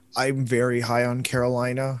 I'm very high on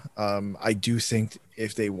Carolina. I do think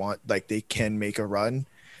if they want, like, they can make a run.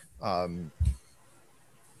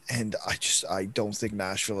 And I don't think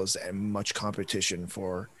Nashville is much competition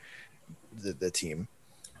for the team.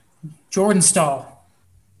 Jordan Staal.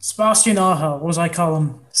 Sebastian Aho. What was I call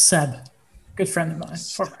him? Seb. Good friend of mine.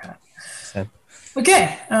 Seb.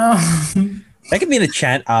 Okay. That could be the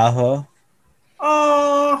chant, Aho.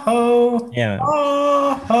 Aho. Yeah.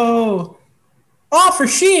 Aho. Offer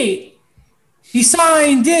sheet. He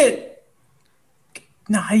signed it.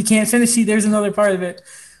 No, he can't finish. See, there's another part of it.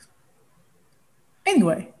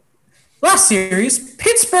 Anyway, last series,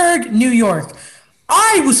 Pittsburgh, New York.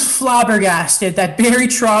 I was flabbergasted that Barry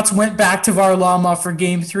Trotz went back to Varlamov for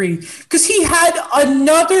Game 3 because he had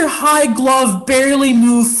another high glove, barely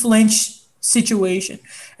move flinch situation.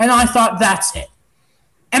 And I thought, that's it.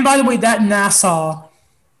 And by the way, that Nassau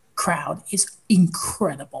crowd is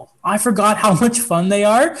incredible. I forgot how much fun they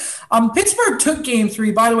are. Pittsburgh took Game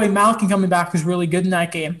 3. By the way, Malkin coming back was really good in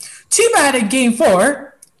that game. Too bad at Game 4.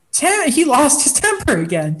 He lost his temper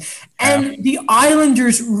again. And the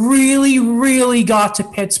Islanders really, really got to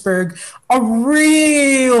Pittsburgh. A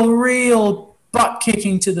real butt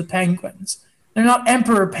kicking to the Penguins. They're not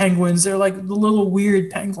Emperor Penguins. They're like the little weird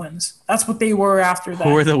penguins. That's what they were after that.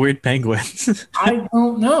 Who were the weird penguins? I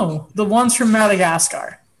don't know. The ones from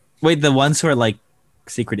Madagascar. Wait, the ones who are like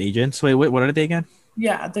secret agents? Wait, what are they again?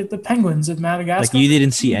 Yeah, the penguins of Madagascar. Like you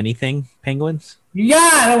didn't see anything, penguins?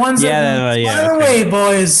 Yeah, the ones that smile and wave,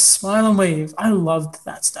 boys. Smile and wave. I loved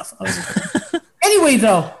that stuff. Anyway,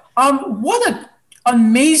 though, what an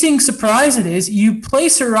amazing surprise it is. You play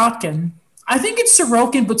Sorokin. I think it's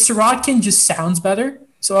Sorokin, but Sorokin just sounds better.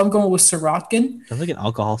 So I'm going with Sorokin. Sounds like an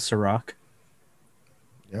alcohol Ciroc.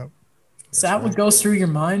 Yep. Is that what goes through your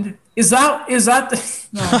mind? Is that the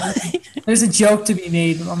no, there's a joke to be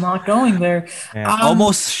made, but I'm not going there. Yeah,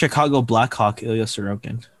 almost Chicago Blackhawk Ilya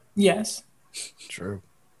Sorokin. Yes. True.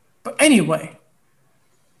 But anyway,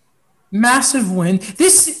 massive win.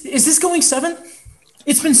 Is this going 7?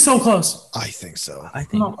 It's been so close. I think so. I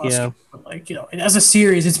think, yeah. Like, as a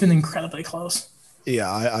series, it's been incredibly close.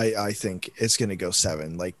 Yeah, I think it's gonna go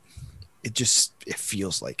 7. Like, it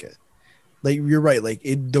feels like it. Like, you're right. Like,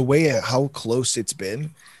 the way how close it's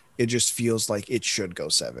been, it just feels like it should go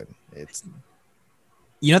 7. It's.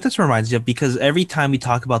 You know what this reminds me of? Because every time we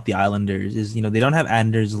talk about the Islanders is, they don't have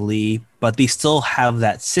Anders Lee, but they still have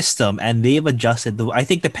that system and they've adjusted. I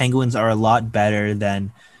think the Penguins are a lot better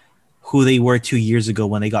than who they were 2 years ago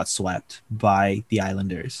when they got swept by the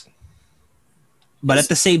Islanders. But at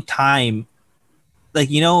the same time, like,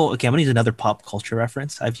 okay, I'm going to use another pop culture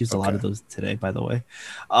reference. I've used a lot of those today, by the way.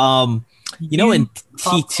 In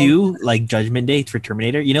T2, like Judgment Day for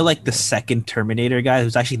Terminator, like the second Terminator guy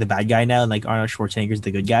who's actually the bad guy now, and like Arnold Schwarzenegger's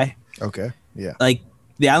the good guy. Okay, yeah. Like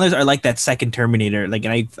the Islanders are like that second Terminator. Like,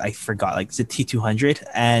 and I forgot, like, is it T200?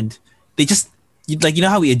 And they just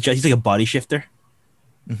how he adjusts. He's like a body shifter,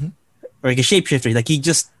 or like a shapeshifter. Like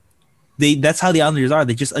that's how the Islanders are.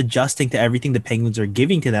 They're just adjusting to everything the Penguins are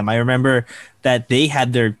giving to them. I remember that they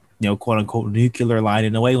had their quote unquote nuclear line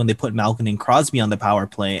in a way when they put Malkin and Crosby on the power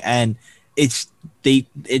play, and it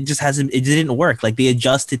didn't work. Like, they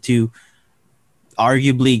adjusted to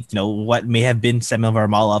arguably what may have been some of our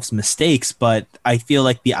Varlamov's mistakes, but I feel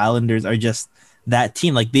like the Islanders are just that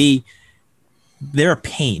team. Like, they're a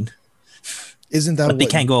pain. Isn't that? But they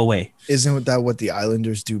can't go away. Isn't that what the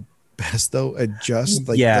Islanders do best though? Adjust,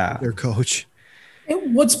 like, their coach.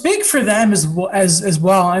 What's big for them as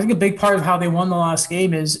well, I think a big part of how they won the last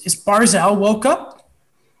game is Barzal woke up.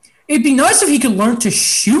 It'd be nice if he could learn to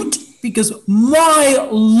shoot, because my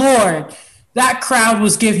Lord, that crowd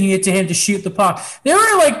was giving it to him to shoot the puck. They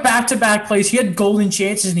were like back-to-back plays. He had golden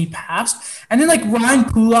chances and he passed. And then like Ryan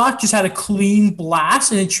Pulock just had a clean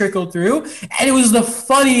blast and it trickled through. And it was the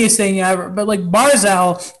funniest thing ever. But like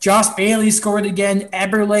Barzal, Josh Bailey scored again.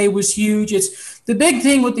 Eberle was huge. It's the big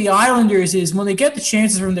thing with the Islanders is when they get the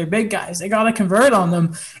chances from their big guys, they got to convert on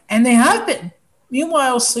them. And they have been.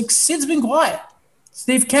 Meanwhile, like, Sid's been quiet.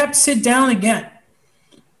 So they've kept Sid down again.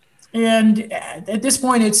 And at this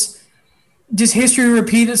point, it's does history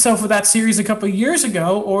repeat itself with that series a couple of years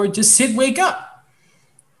ago, or does Sid wake up?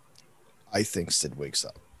 I think Sid wakes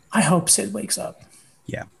up. I hope Sid wakes up.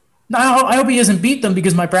 Yeah. I hope he doesn't beat them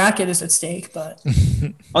because my bracket is at stake. But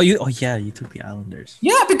you took the Islanders.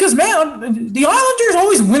 Yeah, because man, the Islanders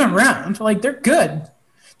always win around. Like, they're good.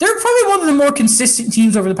 They're probably one of the more consistent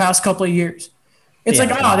teams over the past couple of years. It's they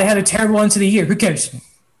had a terrible end to the year. Who cares?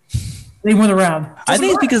 They went around. I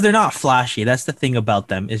think it's because they're not flashy. That's the thing about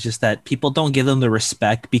them. It's just that people don't give them the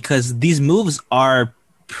respect because these moves are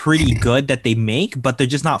pretty good that they make, but they're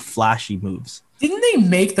just not flashy moves. Didn't they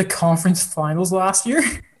make the conference finals last year?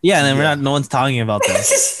 Yeah, and then no one's talking about them.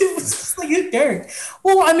 It was just like, who cared?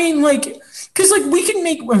 Well, I mean, like, because like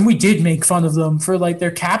we did make fun of them for like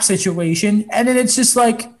their cap situation, and then it's just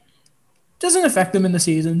like doesn't affect them in the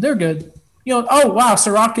season. They're good. Oh, wow,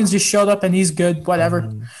 Sorokin's just showed up and he's good,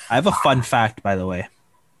 whatever. I have a fun fact, by the way.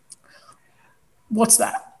 What's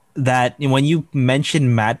that? That when you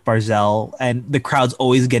mention Matt Barzal and the crowd's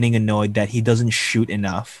always getting annoyed that he doesn't shoot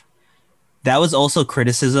enough, that was also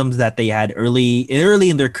criticisms that they had early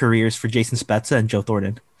in their careers for Jason Spezza and Joe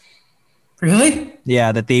Thornton. Really?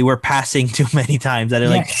 Yeah, that they were passing too many times. That are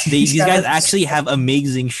like, these guys actually have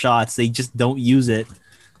amazing shots. They just don't use it.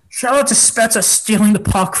 Shout out to Spezza stealing the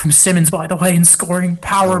puck from Simmons, by the way, and scoring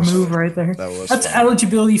power move right there. That's fun.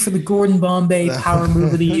 Eligibility for the Gordon Bombay power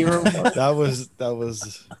move of the year. That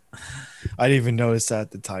was. I didn't even notice that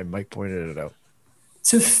at the time. Mike pointed it out.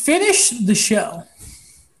 To finish the show,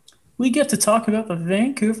 we get to talk about the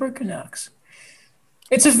Vancouver Canucks.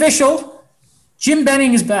 It's official. Jim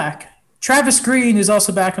Benning is back. Travis Green is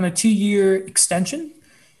also back on a 2-year extension.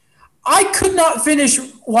 I could not finish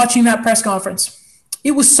watching that press conference.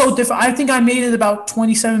 It was so different. I think I made it about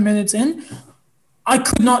 27 minutes in. I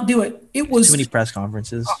could not do it. It was too many press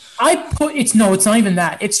conferences. It's not even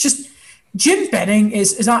that. It's just Jim Benning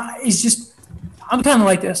is just. I'm kind of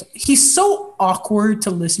like this. He's so awkward to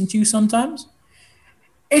listen to sometimes.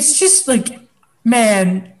 It's just like,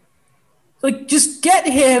 man, like just get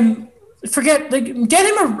him. Get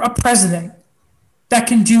him a president that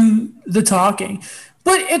can do the talking.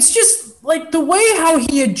 But it's just like the way how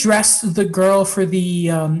he addressed the girl for the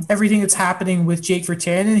everything that's happening with Jake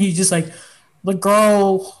Virtanen. He's just like, the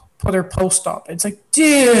girl put her post up. It's like,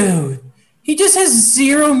 dude, he just has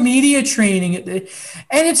zero media training. And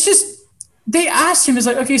it's just, they asked him, it's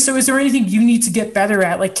like, okay, so is there anything you need to get better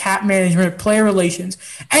at, like cap management, player relations?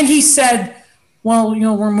 And he said, well,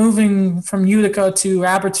 we're moving from Utica to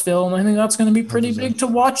Abbotsford, and I think that's going to be pretty big to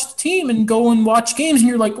watch the team and go and watch games. And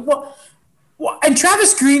you're like, what? And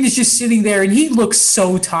Travis Green is just sitting there, and he looks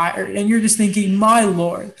so tired. And you're just thinking, my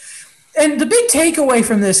Lord. And the big takeaway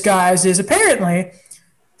from this, guys, is apparently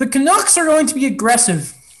the Canucks are going to be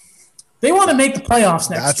aggressive. They want to make the playoffs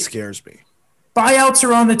next year. That scares me. Buyouts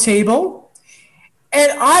are on the table.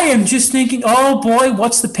 And I am just thinking, oh, boy,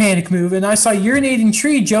 what's the panic move? And I saw Urinating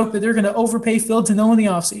Tree joke that they're going to overpay Phil Danault in the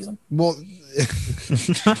offseason. Well,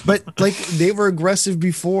 but, like, they were aggressive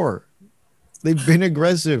before. They've been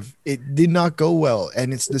aggressive. It did not go well,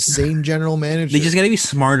 and it's the same general manager. They just got to be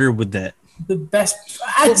smarter with that. The best.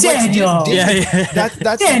 Daniel.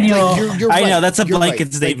 That's Daniel. Like, you're I right. know, that's a You're blanket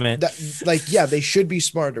right. statement. They should be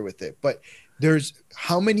smarter with it. But there's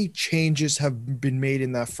how many changes have been made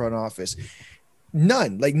in that front office?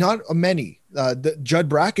 None. Like, not many. The Judd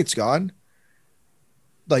Brackett's gone.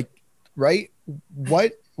 Like, right?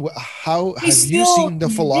 What? How have you seen the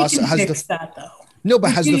philosophy?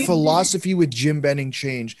 Has the philosophy with Jim Benning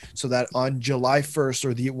changed so that on July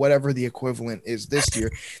 1st or whatever the equivalent is this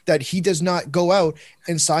year, that he does not go out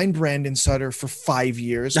and sign Brandon Sutter for 5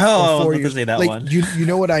 years or 4 years? Say that like, one. You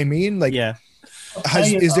know what I mean? Like, yeah.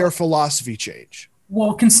 Is there a philosophy change?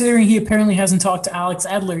 Well, considering he apparently hasn't talked to Alex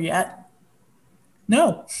Edler yet,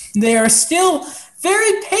 no. They are still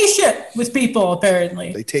very patient with people,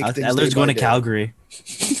 apparently. They take things Edler's going to Calgary.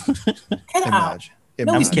 Get out.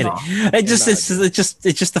 No, I'm kidding.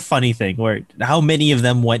 It's just a funny thing where how many of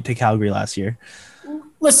them went to Calgary last year?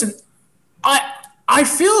 Listen, I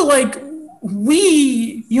feel like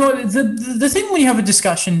the thing when you have a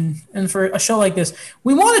discussion and for a show like this,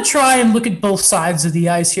 we want to try and look at both sides of the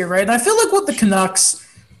ice here, right? And I feel like with the Canucks,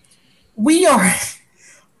 we are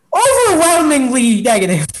overwhelmingly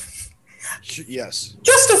negative. Yes.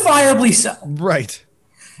 Justifiably so. Right.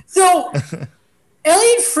 So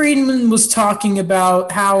Elliot Friedman was talking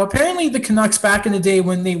about how apparently the Canucks back in the day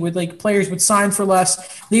when they would players would sign for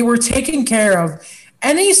less, they were taken care of.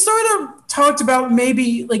 And he sort of talked about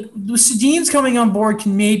maybe the Sedin's coming on board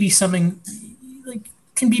can maybe something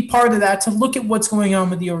can be part of that to look at what's going on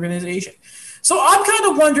with the organization. So I'm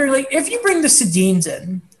kind of wondering if you bring the Sedins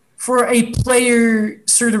in for a player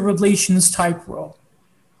sort of relations type role,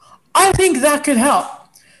 I think that could help.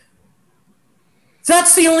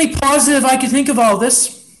 That's the only positive I could think of all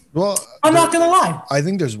this. Well, I'm not going to lie. I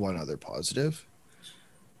think there's one other positive.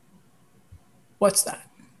 What's that?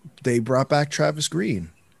 They brought back Travis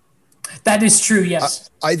Green. That is true,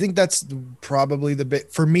 yes. I think that's probably the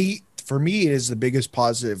bit for me. For me, it is the biggest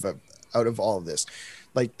positive out of all of this.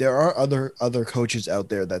 Like, there are other coaches out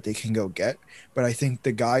there that they can go get, but I think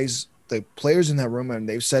the players in that room, and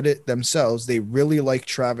they've said it themselves, they really like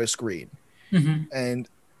Travis Green. Mm-hmm. And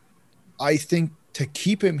I think to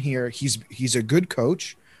keep him here, he's a good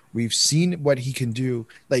coach. We've seen what he can do.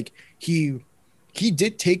 Like, he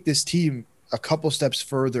did take this team a couple steps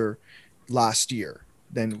further last year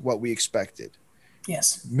than what we expected.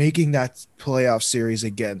 Yes. Making that playoff series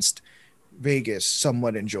against Vegas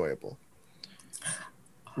somewhat enjoyable.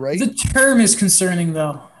 Right? The term is concerning,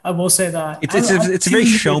 though. I will say that. It's a very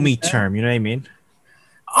show me term. You know what I mean?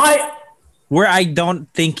 Where I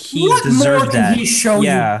don't think he deserved that. He show you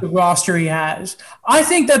the roster he has. I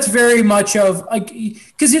think that's very much of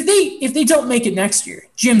because if they don't make it next year,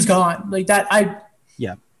 Jim's gone. Like that.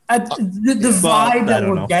 The vibe that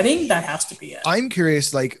we're getting, that has to be it. I'm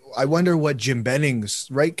curious. I wonder what Jim Benning's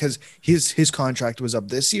right because his contract was up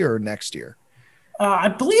this year or next year. I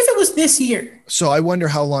believe it was this year. So I wonder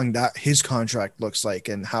how long that his contract looks like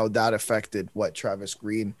and how that affected what Travis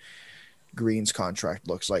Green's contract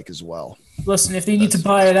looks like as well. Listen, if they need to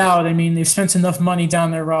buy it out, I mean, they've spent enough money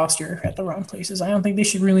down their roster at the wrong places. I don't think they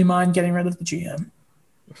should really mind getting rid of the GM.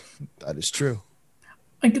 That is true.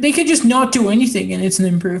 They could just not do anything, and it's an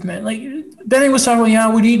improvement. Benning was talking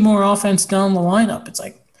about, we need more offense down the lineup. It's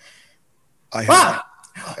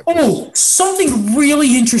something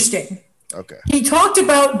really interesting. Okay. He talked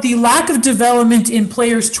about the lack of development in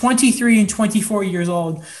players 23 and 24 years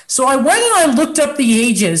old. So I went and I looked up the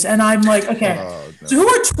ages, and I'm like, okay, so who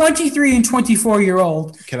are 23 and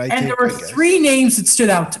 24-year-old? And there were three names that stood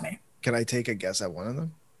out to me. Can I take a guess at one of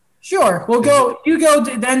them? Sure. We'll go. You go.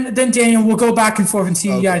 Then Daniel. We'll go back and forth and see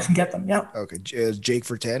if you guys can get them. Yeah. Okay. Is Jake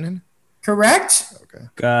Virtanen? Correct. Okay.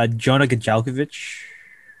 Jonah Gajalkovic.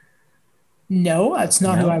 No, that's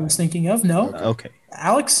not who I was thinking of. No. Okay.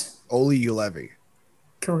 Alex. Oli Ulevi.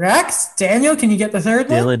 Correct. Daniel, can you get the third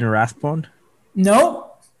one? Dylan Rathbone.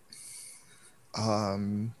 No.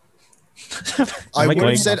 I would going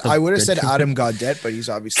have said off the grid? Adam Gaudette, but he's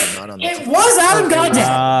obviously not on the It team. was Adam Gaudette.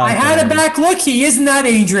 Ah, I had a okay. back look. He is in that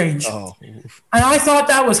age range. Oh, And I thought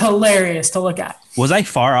that was hilarious to look at. Was I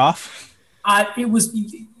far off? It was,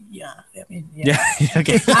 yeah. I mean, Yeah.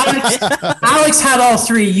 Okay. Alex had all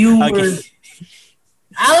three. You Okay. were.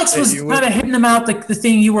 Alex was you were- kind of hitting them out the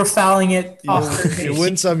thing. You were fouling it off. you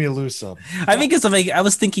win some, you lose some. I think it's like I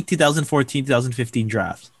was thinking 2014, 2015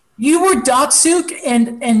 draft. You were Datsuk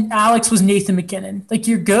and Alex was Nathan McKinnon. Like,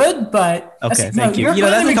 you're good, but Okay, no, thank you. you're You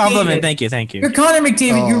know, that's Connor a compliment. McDavid. Thank you. You're Connor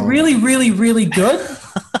McDavid. You're Oh. really, really, really good.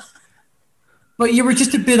 But you were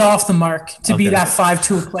just a bit off the mark to be Okay. that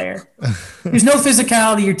 5-2 player. There's no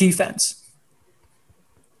physicality or defense.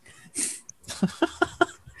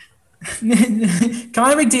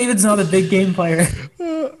 Connor McDavid's not a big game player.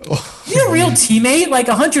 You're a real teammate, like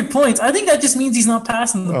 100 points. I think that just means he's not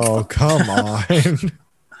passing the ball. Oh, come on.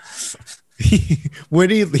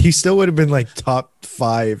 He still would have been like top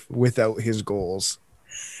 5 without his goals.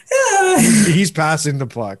 He's passing the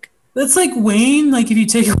puck. That's like Wayne. Like, if you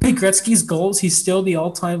take away Gretzky's goals, he's still the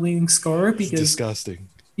all-time leading scorer It's because disgusting.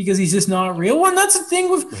 he's just not real. And that's the thing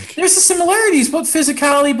with there's the similarities, but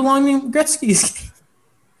physicality belonging to Gretzky's.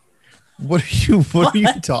 What are you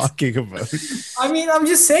talking about? I mean, I'm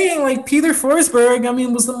just saying, like, Peter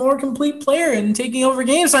Forsberg, was the more complete player in taking over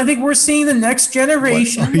games. I think we're seeing the next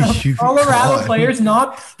generation What are of you Colorado on? players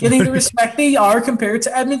not getting the respect they are compared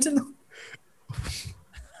to Edmonton.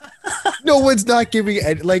 No one's not giving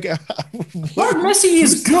it. Like, Mark Messier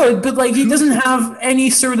is good, but like he doesn't have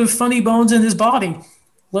any sort of funny bones in his body.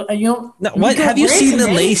 You know, No, what have you seen the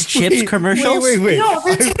Lay's chips Wait, commercials? wait. No,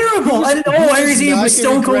 they're terrible. And Larry Z not was Stone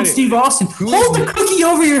giving Cold credit? Steve Austin. Who's Hold the not- cookie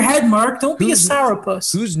over your head, Mark. Don't be a Who's-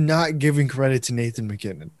 sourpuss. Who's not giving credit to Nathan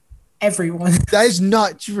McKinnon? Everyone. That is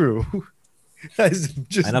not true. That is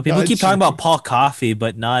just. I know people not keep talking true. about Paul Coffey,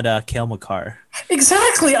 but not Cale Makar.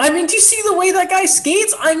 Exactly. I mean, do you see the way that guy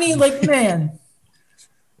skates? I mean, like, man.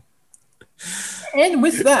 And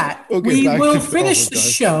with that, Okay, we back will to- finish oh, the God.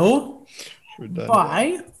 show We're done.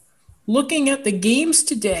 by looking at the games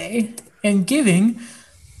today and giving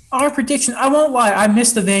our prediction. I won't lie, I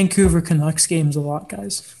missed the Vancouver Canucks games a lot,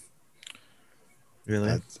 guys. Really?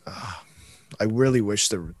 That's- I really wish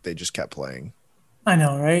that they just kept playing. I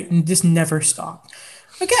know, right? And just never stop.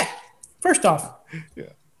 Okay, first off. Yeah.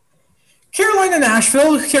 Carolina,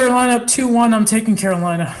 Nashville. Carolina up 2-1. I'm taking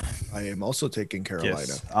Carolina. I am also taking Carolina.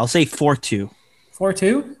 Yes. I'll say 4-2. 4-2.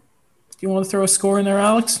 Do you want to throw a score in there,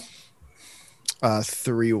 Alex?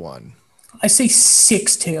 3-1. I say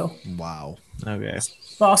 6-2. Wow. Okay.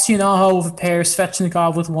 Boston with a pair,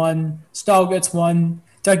 Svechnikov with 1, Stahl gets 1,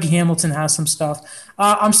 Dougie Hamilton has some stuff.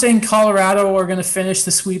 I'm saying Colorado are going to finish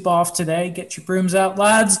the sweep off today. Get your brooms out,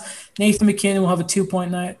 lads. Nathan McKinnon will have a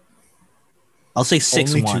 2-point night. I'll say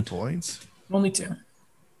Only 2 6-1. points. Only 2.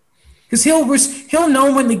 Because he'll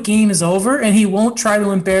know when the game is over, and he won't try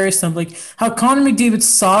to embarrass them. Like how Connor McDavid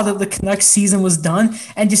saw that the Canucks season was done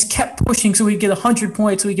and just kept pushing so he'd get 100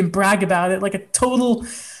 points so he can brag about it like a total...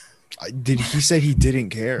 He said he didn't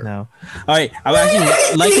care. No. All right. I would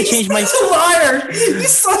actually like to change my. He's such a liar. He's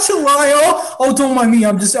such a liar. Oh, don't mind me.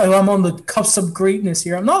 I'm on the cuffs of greatness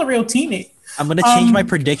here. I'm not a real teammate. I'm gonna change my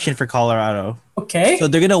prediction for Colorado. Okay. So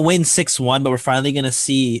they're gonna win 6-1, but we're finally gonna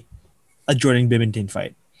see a Jordan Binnington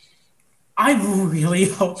fight. I really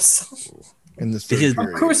hope so. In the third Because- Of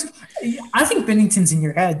period. course, I think Bennington's in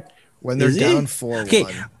your head. When they're Is he? down 4-1. Okay,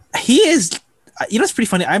 he is. You know, it's pretty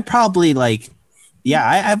funny. I'm probably like,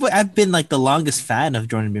 yeah, I've been like the longest fan of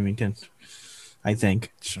Jordan Binnington. I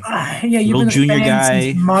think. Yeah, you've Little been a junior fan guy.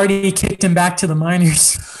 since Marty kicked him back to the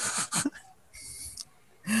minors.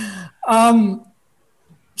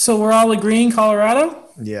 So we're all agreeing Colorado?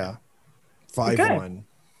 Yeah. 5-1.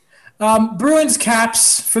 Bruins,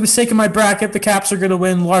 Caps. For the sake of my bracket, the Caps are going to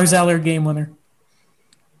win. Lars Eller, game winner.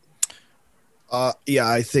 Yeah,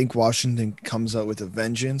 I think Washington comes out with a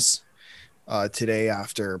vengeance today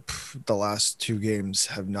after the last 2 games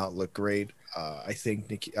have not looked great. I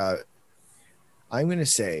think I'm going to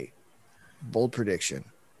say, bold prediction,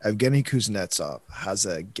 Evgeny Kuznetsov has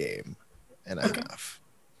a game and a half.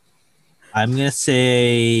 I'm gonna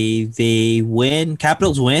say they win.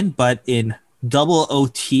 Capitals win, but in double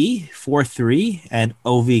OT 4-3, and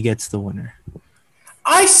OV gets the winner.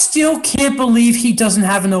 I still can't believe he doesn't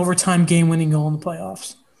have an overtime game-winning goal in the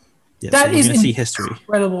playoffs. Yes, That we're is gonna see history.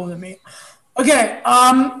 incredible to me. Okay,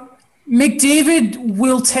 McDavid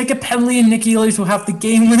will take a penalty, and Nicky Ehlers will have the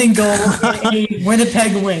game-winning goal in a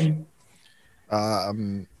Winnipeg win.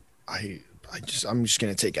 I'm just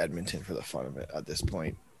gonna take Edmonton for the fun of it at this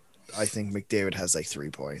point. I think McDavid has like 3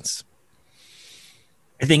 points.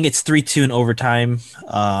 I think it's 3-2 in overtime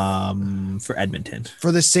for Edmonton.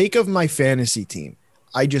 For the sake of my fantasy team,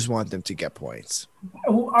 I just want them to get points.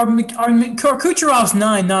 Our Kucherov's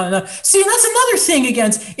 9, not enough. See, that's another thing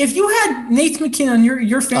against. If you had Nathan McKinnon on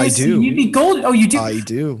your fantasy, you'd be golden. Oh, you do? I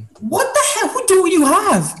do. What the hell? Who do you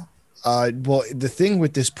have? Well, the thing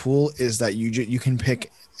with this pool is that you can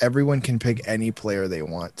pick. Everyone can pick any player they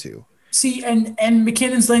want to. See, and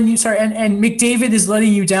McKinnon's letting you. Sorry, and McDavid is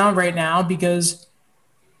letting you down right now because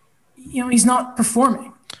he's not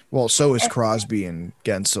performing. Well, so is Crosby and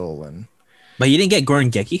Gensel and. But you didn't get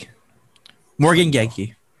Morgan Geekie.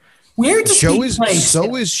 Where does he play?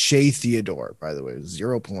 So is Shea Theodore, by the way.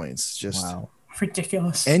 0 points. Just wow.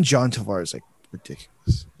 Ridiculous. And John Tavares,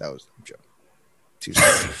 ridiculous. That was a joke. Too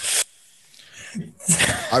sorry.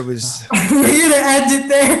 I was. We're gonna end it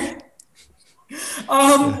there.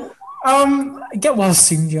 Get well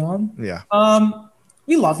soon, John. Yeah.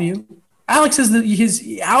 We love you. Alex is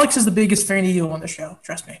the biggest fan of you on the show.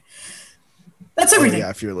 Trust me. That's everything.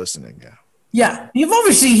 Yeah, if you're listening, yeah. Yeah,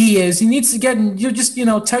 obviously he is. He needs to get. You just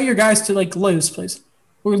tell your guys to lose, please.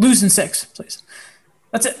 We're losing 6, please.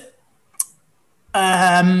 That's it.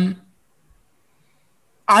 I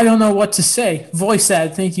don't know what to say. Voice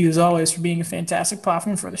said, thank you as always for being a fantastic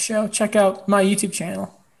platform for the show. Check out my YouTube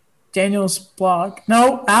channel, Daniel's blog.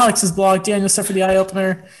 No, Alex's blog, Daniel's stuff for the Eye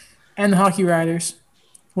Opener and the Hockey Riders.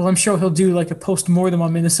 Well, I'm sure he'll do a post-mortem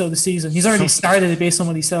on Minnesota season. He's already started it based on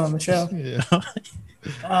what he said on the show. Yeah.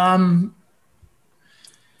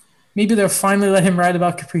 Maybe they'll finally let him write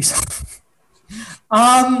about Kaprizov.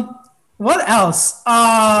 What else?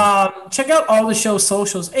 Check out all the show's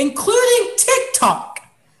socials, including TikTok.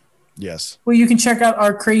 Yes. Where you can check out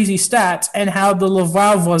our crazy stats and how the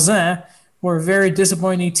Laval Voisins were a very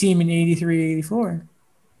disappointing team in 83-84.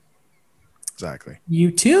 Exactly.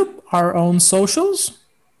 YouTube, our own socials.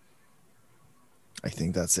 I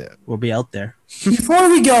think that's it. We'll be out there. Before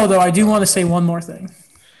we go, though, I do want to say one more thing.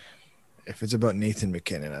 If it's about Nathan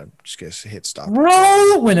McKinnon, I'm just going to hit stop.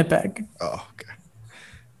 Roll Winnipeg. Oh, okay.